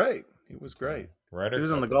was great. Ryder he was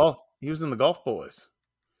in the golf. He was in the Golf Boys.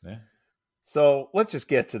 Yeah. So let's just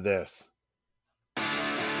get to this.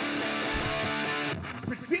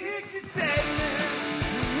 Prediction segment.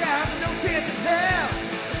 We have no chance in hell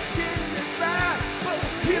of getting it right, but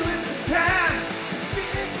we're killing some time.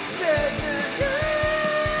 Prediction segment. Yeah.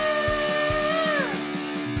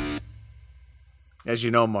 As you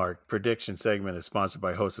know, Mark, prediction segment is sponsored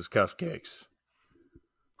by Hostess Cupcakes.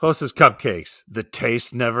 Hostess Cupcakes. The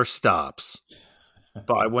taste never stops.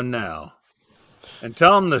 Buy one now. And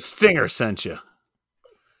tell them the Stinger sent you.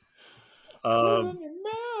 Put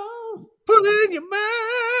it in your mouth.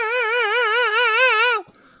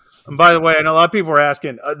 And by the way, I know a lot of people are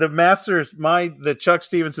asking the Masters. The Chuck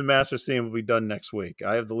Stevenson Masters theme will be done next week.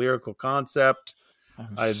 I have the lyrical concept.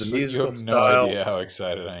 I have the You musical have no style. idea how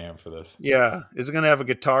excited I am for this. Yeah, is it going to have a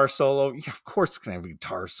guitar solo? Yeah, of course it's going to have a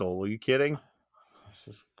guitar solo. Are you kidding? This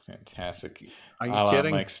is fantastic. Are you A la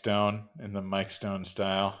kidding? Mike Stone in the Mike Stone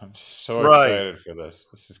style. I'm so Right. excited for this.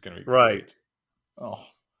 This is going to be Right. great. Oh,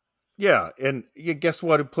 Yeah, and you guess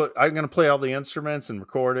what? I'm going to play all the instruments and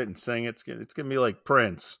record it and sing it. It's going to be like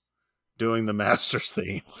Prince doing the Masters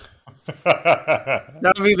theme.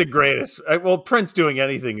 That would be the greatest. Well, Prince doing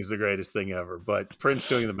anything is the greatest thing ever, but Prince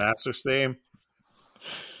doing the Masters theme,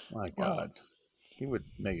 my God, he would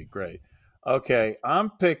make it great. Okay, I'm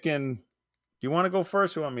picking. Do you want to go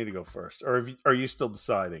first or want me to go first? Or are you still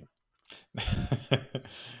deciding?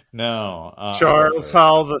 No. Charles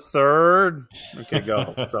Howell III. Okay,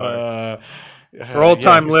 go. Sorry. For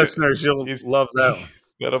old-time listeners, you'll love that one.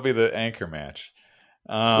 That'll be the anchor match.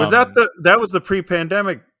 Was that was the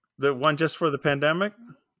pre-pandemic, the one just for the pandemic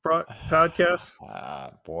podcast?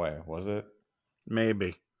 Boy, was it?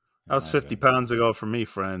 Maybe. That was 50 pounds ago for me,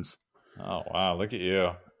 friends. Oh, wow. Look at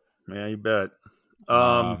you. Yeah, you bet.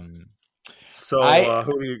 So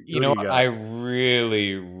who do you got? I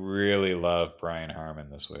really, really love Brian Harmon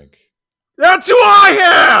this week. That's who I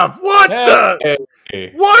have! What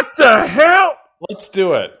the hell? Let's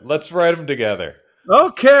do it. Let's write them together.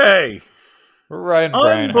 Okay. We're writing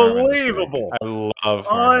Brian Harmon. Unbelievable. I love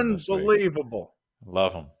Harmon. Unbelievable.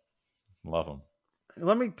 Love him. Love him.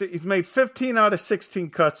 He's made 15 out of 16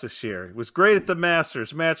 cuts this year. He was great at the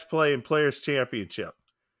Masters, Match Play, and Players Championship.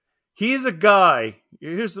 He's a guy.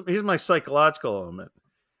 Here's my psychological element.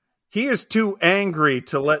 He is too angry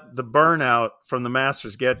to let the burnout from the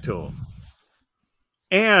Masters get to him.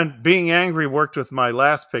 And being angry worked with my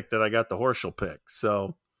last pick that I got the Horschel pick.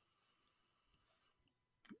 So,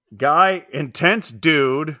 guy, intense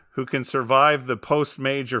dude who can survive the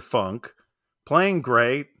post-major funk, playing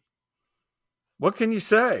great. What can you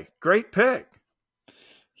say? Great pick.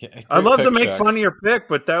 Yeah, I'd love to make fun of your pick,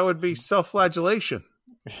 but that would be self-flagellation.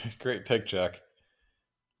 Great pick, Jack.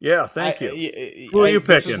 Yeah, thank you. Who are you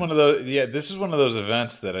picking? This is one of those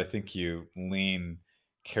events that I think you lean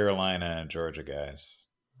Carolina and Georgia guys.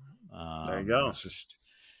 There you go.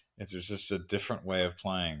 There's just a different way of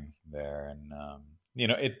playing there, and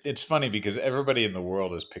it's funny because everybody in the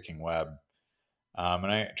world is picking Webb,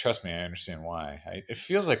 and trust me, I understand why. It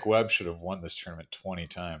feels like Webb should have won this tournament 20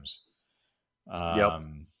 times. Yep.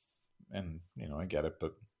 And I get it,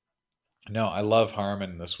 but no, I love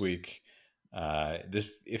Harmon this week.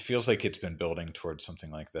 It feels like it's been building towards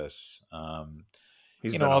something like this. Although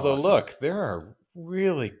awesome. Look, there are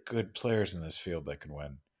really good players in this field that can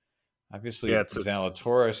win. Obviously,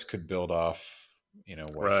 Zalatoris could build off,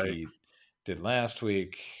 what he did last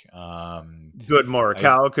week. Good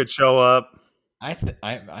Morikawa could show up. I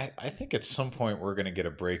think at some point we're going to get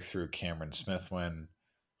a breakthrough Cameron Smith win.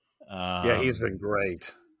 He's been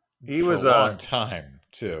great. He was a long time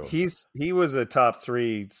too. He was a top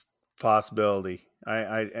 3 possibility.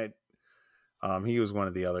 He was one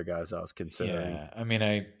of the other guys I was considering. Yeah, I mean,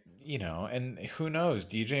 and who knows?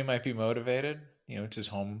 DJ might be motivated. It's his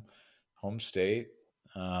home state.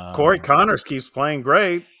 Corey Connors keeps playing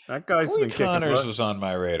great. That guy's been kicking butt. Connors was on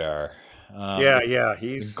my radar.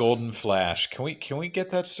 He's the Golden Flash. Can we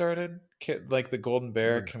get that started? Like the Golden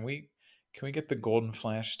Bear? Can we get the Golden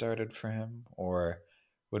Flash started for him, or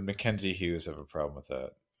would Mackenzie Hughes have a problem with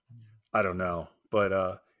that? I don't know,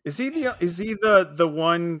 but is he the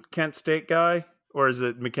one Kent State guy, or is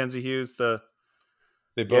it Mackenzie Hughes?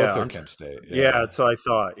 They both are Kent State. Yeah, that's what I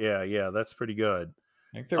thought. Yeah, that's pretty good.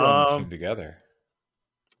 I think they're on the team together.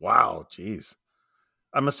 Wow, jeez.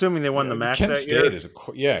 I'm assuming they won the MAC Kent that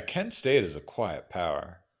State year. Kent State is a quiet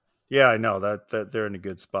power. Yeah, I know that they're in a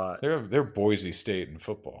good spot. They're Boise State in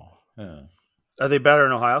football. Yeah. Are they better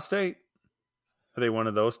than Ohio State? Are they one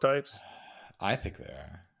of those types? I think they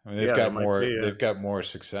are. I mean, they've got more. They've got more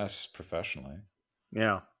success professionally.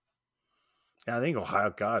 Yeah. I think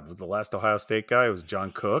the last Ohio State guy was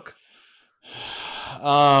John Cook.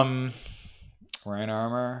 Ryan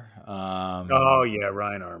Armour.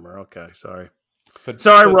 Ryan Armour. Okay, sorry. But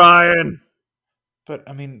Ryan.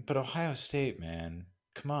 But Ohio State, man,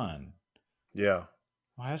 come on. Yeah.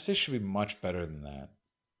 Ohio State should be much better than that.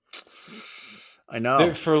 I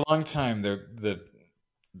know. For a long time, the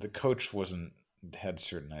coach had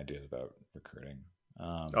certain ideas about recruiting.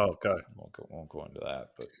 Okay. Won't go into that,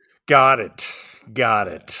 but got it.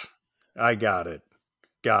 I got it.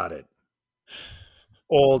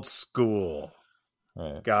 Old school.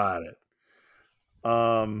 Right. Got it.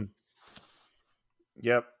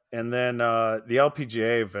 Yep. And then the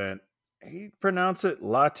LPGA event, he pronounce it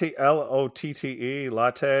latte, Lotte,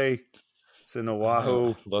 latte. It's in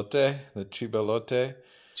Oahu. Lotte, the Chiba Lotte.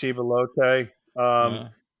 Chiba Lotte. Yeah.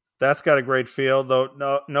 That's got a great field,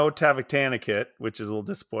 though. No Tavitanikit, which is a little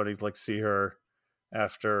disappointing. Like see her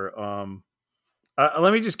after.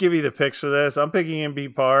 Let me just give you the picks for this. I'm picking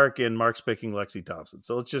MB Park, and Mark's picking Lexi Thompson.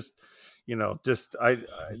 So it's just, I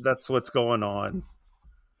that's what's going on.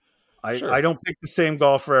 Sure. I don't pick the same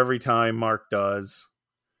golfer every time. Mark does.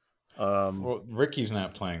 Well, Ricky's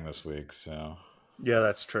not playing this week, so Yeah,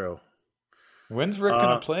 that's true. when's Rick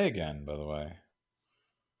going to play again? By the way,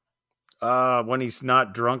 when he's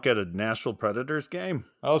not drunk at a Nashville Predators game.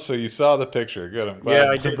 oh, so you saw the picture? Good. I'm glad. Yeah,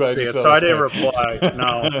 I did see it, so I didn't reply.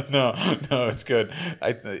 No, no, it's good.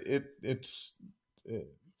 It's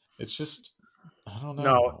just. I don't know.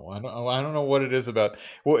 No. I don't know what it is about.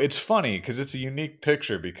 Well, it's funny because it's a unique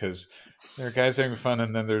picture because there are guys having fun,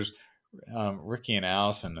 and then there's Ricky and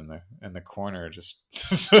Allison in the corner, just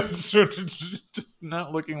sort of just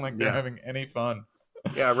not looking like they're having any fun.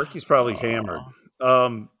 Yeah, Ricky's probably hammered.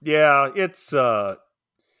 Yeah, it's yeah.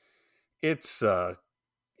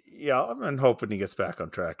 I've been hoping he gets back on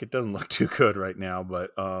track. It doesn't look too good right now, but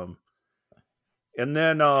and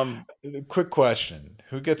then quick question: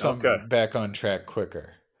 who gets back on track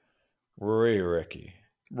quicker, Rory or Ricky?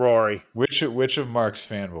 Rory. Which of Mark's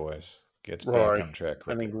fanboys gets Rory. back on track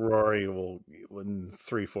quicker? I think Rory will, in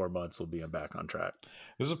 3-4 months, will be back on track.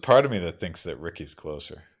 There's a part of me that thinks that Ricky's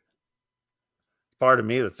closer. Part of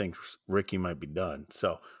me that thinks Ricky might be done.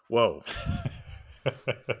 So, whoa.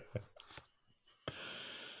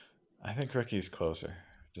 I think Ricky's closer.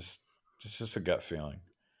 Just a gut feeling.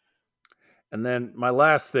 And then my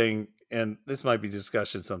last thing, and this might be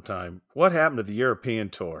discussion sometime. What happened to the European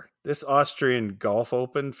Tour? This Austrian Golf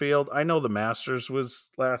Open field. I know the Masters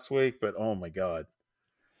was last week, but oh my God.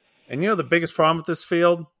 And the biggest problem with this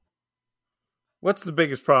field? What's the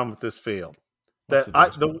biggest problem with this field?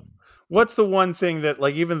 What's the one thing that,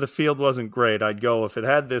 like, even the field wasn't great, I'd go, if it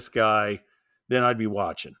had this guy, then I'd be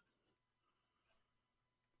watching.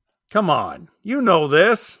 Come on. You know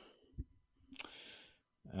this.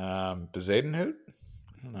 Bezadenhout?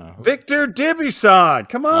 No. Victor Dibison.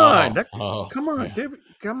 Come on. Come on. Yeah.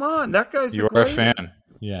 Come on. That guy's You are a fan.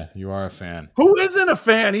 Yeah, you are a fan. Who isn't a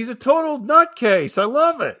fan? He's a total nutcase. I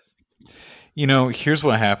love it. Here's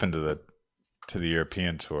what happened to the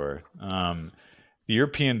European Tour. The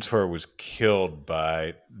European Tour was killed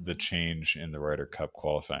by the change in the Ryder Cup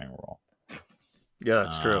qualifying rule. Yeah,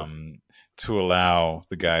 that's true. To allow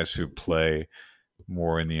the guys who play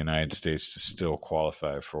more in the United States to still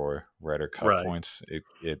qualify for Ryder Cup points,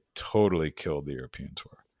 it totally killed the European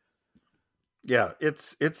Tour. Yeah,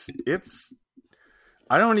 it's.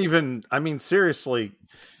 I mean, seriously,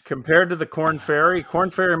 compared to the Corn Ferry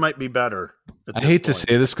might be better. I hate to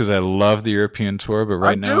say this because I love the European Tour, but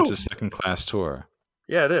right now it's a second-class tour.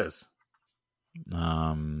 Yeah, it is.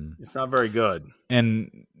 It's not very good.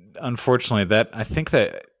 And unfortunately, I think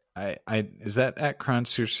that is that at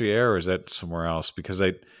Cron-sur-Sierre or is that somewhere else? Because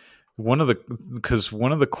one of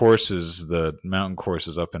the courses, the mountain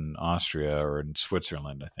courses up in Austria or in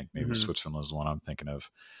Switzerland, I think maybe Switzerland is the one I'm thinking of.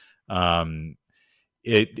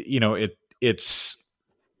 It's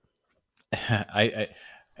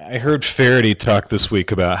I heard Faraday talk this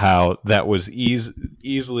week about how that was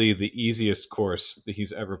easily the easiest course that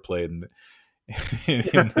he's ever played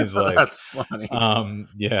in his life. That's funny.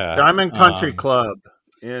 Yeah, Diamond Country Club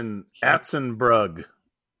in Atzenbrug.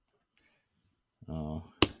 Oh,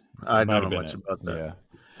 I don't know much about that. Yeah.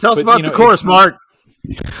 Tell us about the course, Mark.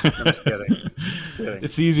 I'm just kidding.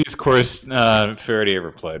 It's the easiest course Faraday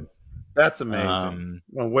ever played. That's amazing.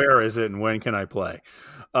 Well, where is it and when can I play?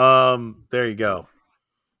 There you go.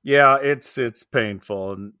 Yeah, it's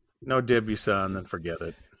painful. And no Dibison, then forget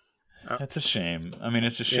it. That's a shame. I mean,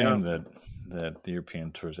 it's a shame that the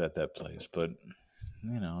European Tour's at that place, but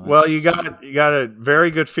well, you got a very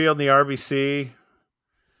good field in the RBC,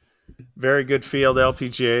 very good field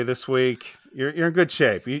LPGA this week. You're in good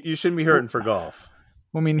shape. You shouldn't be hurting for golf.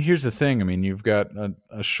 Well, I mean, here's the thing. I mean, you've got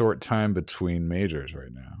a short time between majors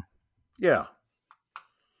right now. Yeah.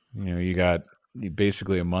 You got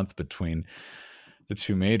basically a month between the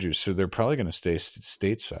two majors, so they're probably going to stay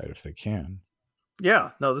stateside if they can.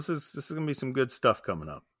 Yeah, no, this is going to be some good stuff coming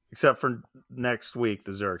up. Except for next week,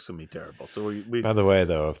 the Zurich's going to be terrible. So we. By the way,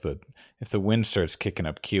 though, if the wind starts kicking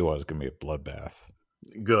up, Kiowa is going to be a bloodbath.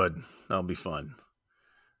 Good, that'll be fun.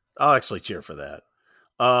 I'll actually cheer for that.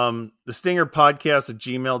 The Stinger Podcast at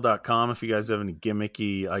gmail.com if you guys have any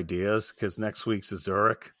gimmicky ideas, because next week's the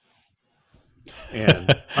Zurich.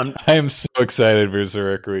 And I am so excited for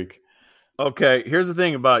Zurich week. Okay, here's the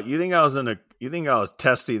thing about it. You think I was in You think I was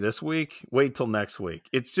testy this week? Wait till next week.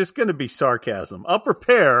 It's just going to be sarcasm. I'll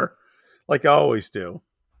prepare like I always do,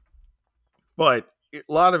 but a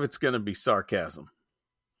lot of it's going to be sarcasm.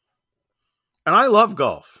 And I love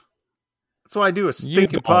golf. That's why I do a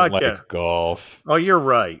stinking podcast. Like golf. Oh, you're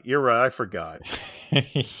right. You're right. I forgot.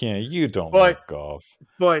 Yeah, you don't like golf.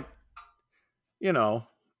 But, you know,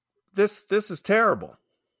 this is terrible.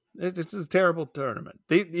 This is a terrible tournament.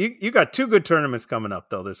 You got 2 good tournaments coming up,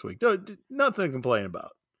 though, this week. Nothing to complain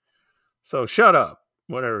about. So shut up,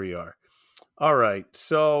 whatever you are. All right.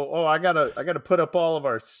 So, I gotta put up all of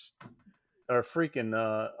our freaking.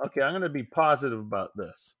 Okay, I'm gonna be positive about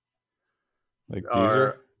this. Like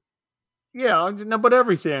Deezer? Yeah, no, but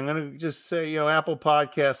everything. I'm gonna just say, Apple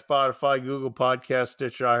Podcast, Spotify, Google Podcast,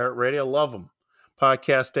 Stitcher, iHeartRadio. Love them.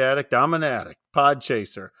 Podcast Addict. I'm an addict.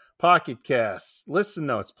 Podchaser. Pocket Casts. Listen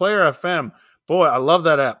Notes. Player FM. Boy, I love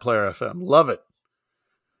that app, Player FM. Love it.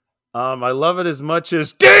 I love it as much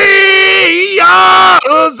as Deezer.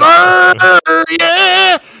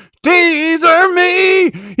 Yeah. Teaser me.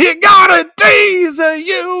 You gotta teaser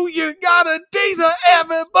you. You gotta teaser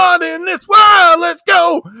everybody in this world. Let's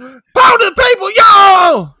go. Pound the people,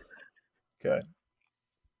 y'all. Okay.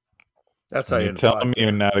 That's how you tell me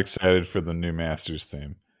you're not excited for the new Masters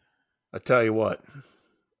theme. I tell you what.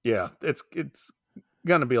 Yeah, it's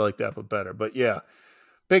gonna be like that, but better. But yeah,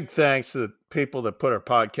 big thanks to the people that put our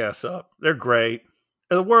podcasts up. They're great.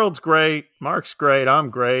 The world's great. Mark's great. I'm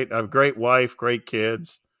great. I have a great wife, great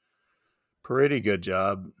kids. Pretty good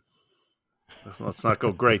job. Let's not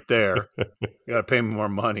go great there. You gotta pay me more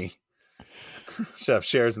money. Should have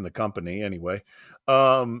shares in the company anyway.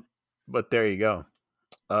 But there you go.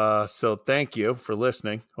 So thank you for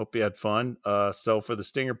listening. Hope you had fun. So for the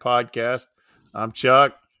Stinger Podcast, I'm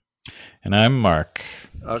Chuck. And I'm Mark.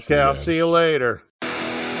 Okay, I'll see you later. The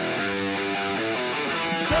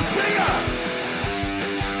Stinger!